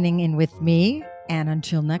for leaning in with me. And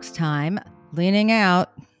until next time, leaning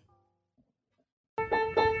out.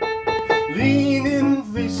 Lean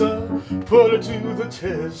in, Lisa, put it to the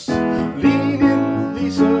test. Lean in,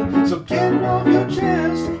 Lisa, so get it off your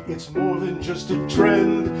chest. It's more than just a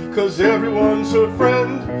trend, 'cause everyone's her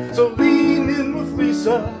friend. So lean in with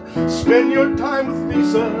Lisa, spend your time with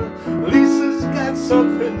Lisa. Lisa's got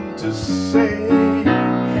something to say.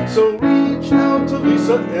 So reach out to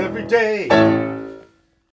Lisa every day.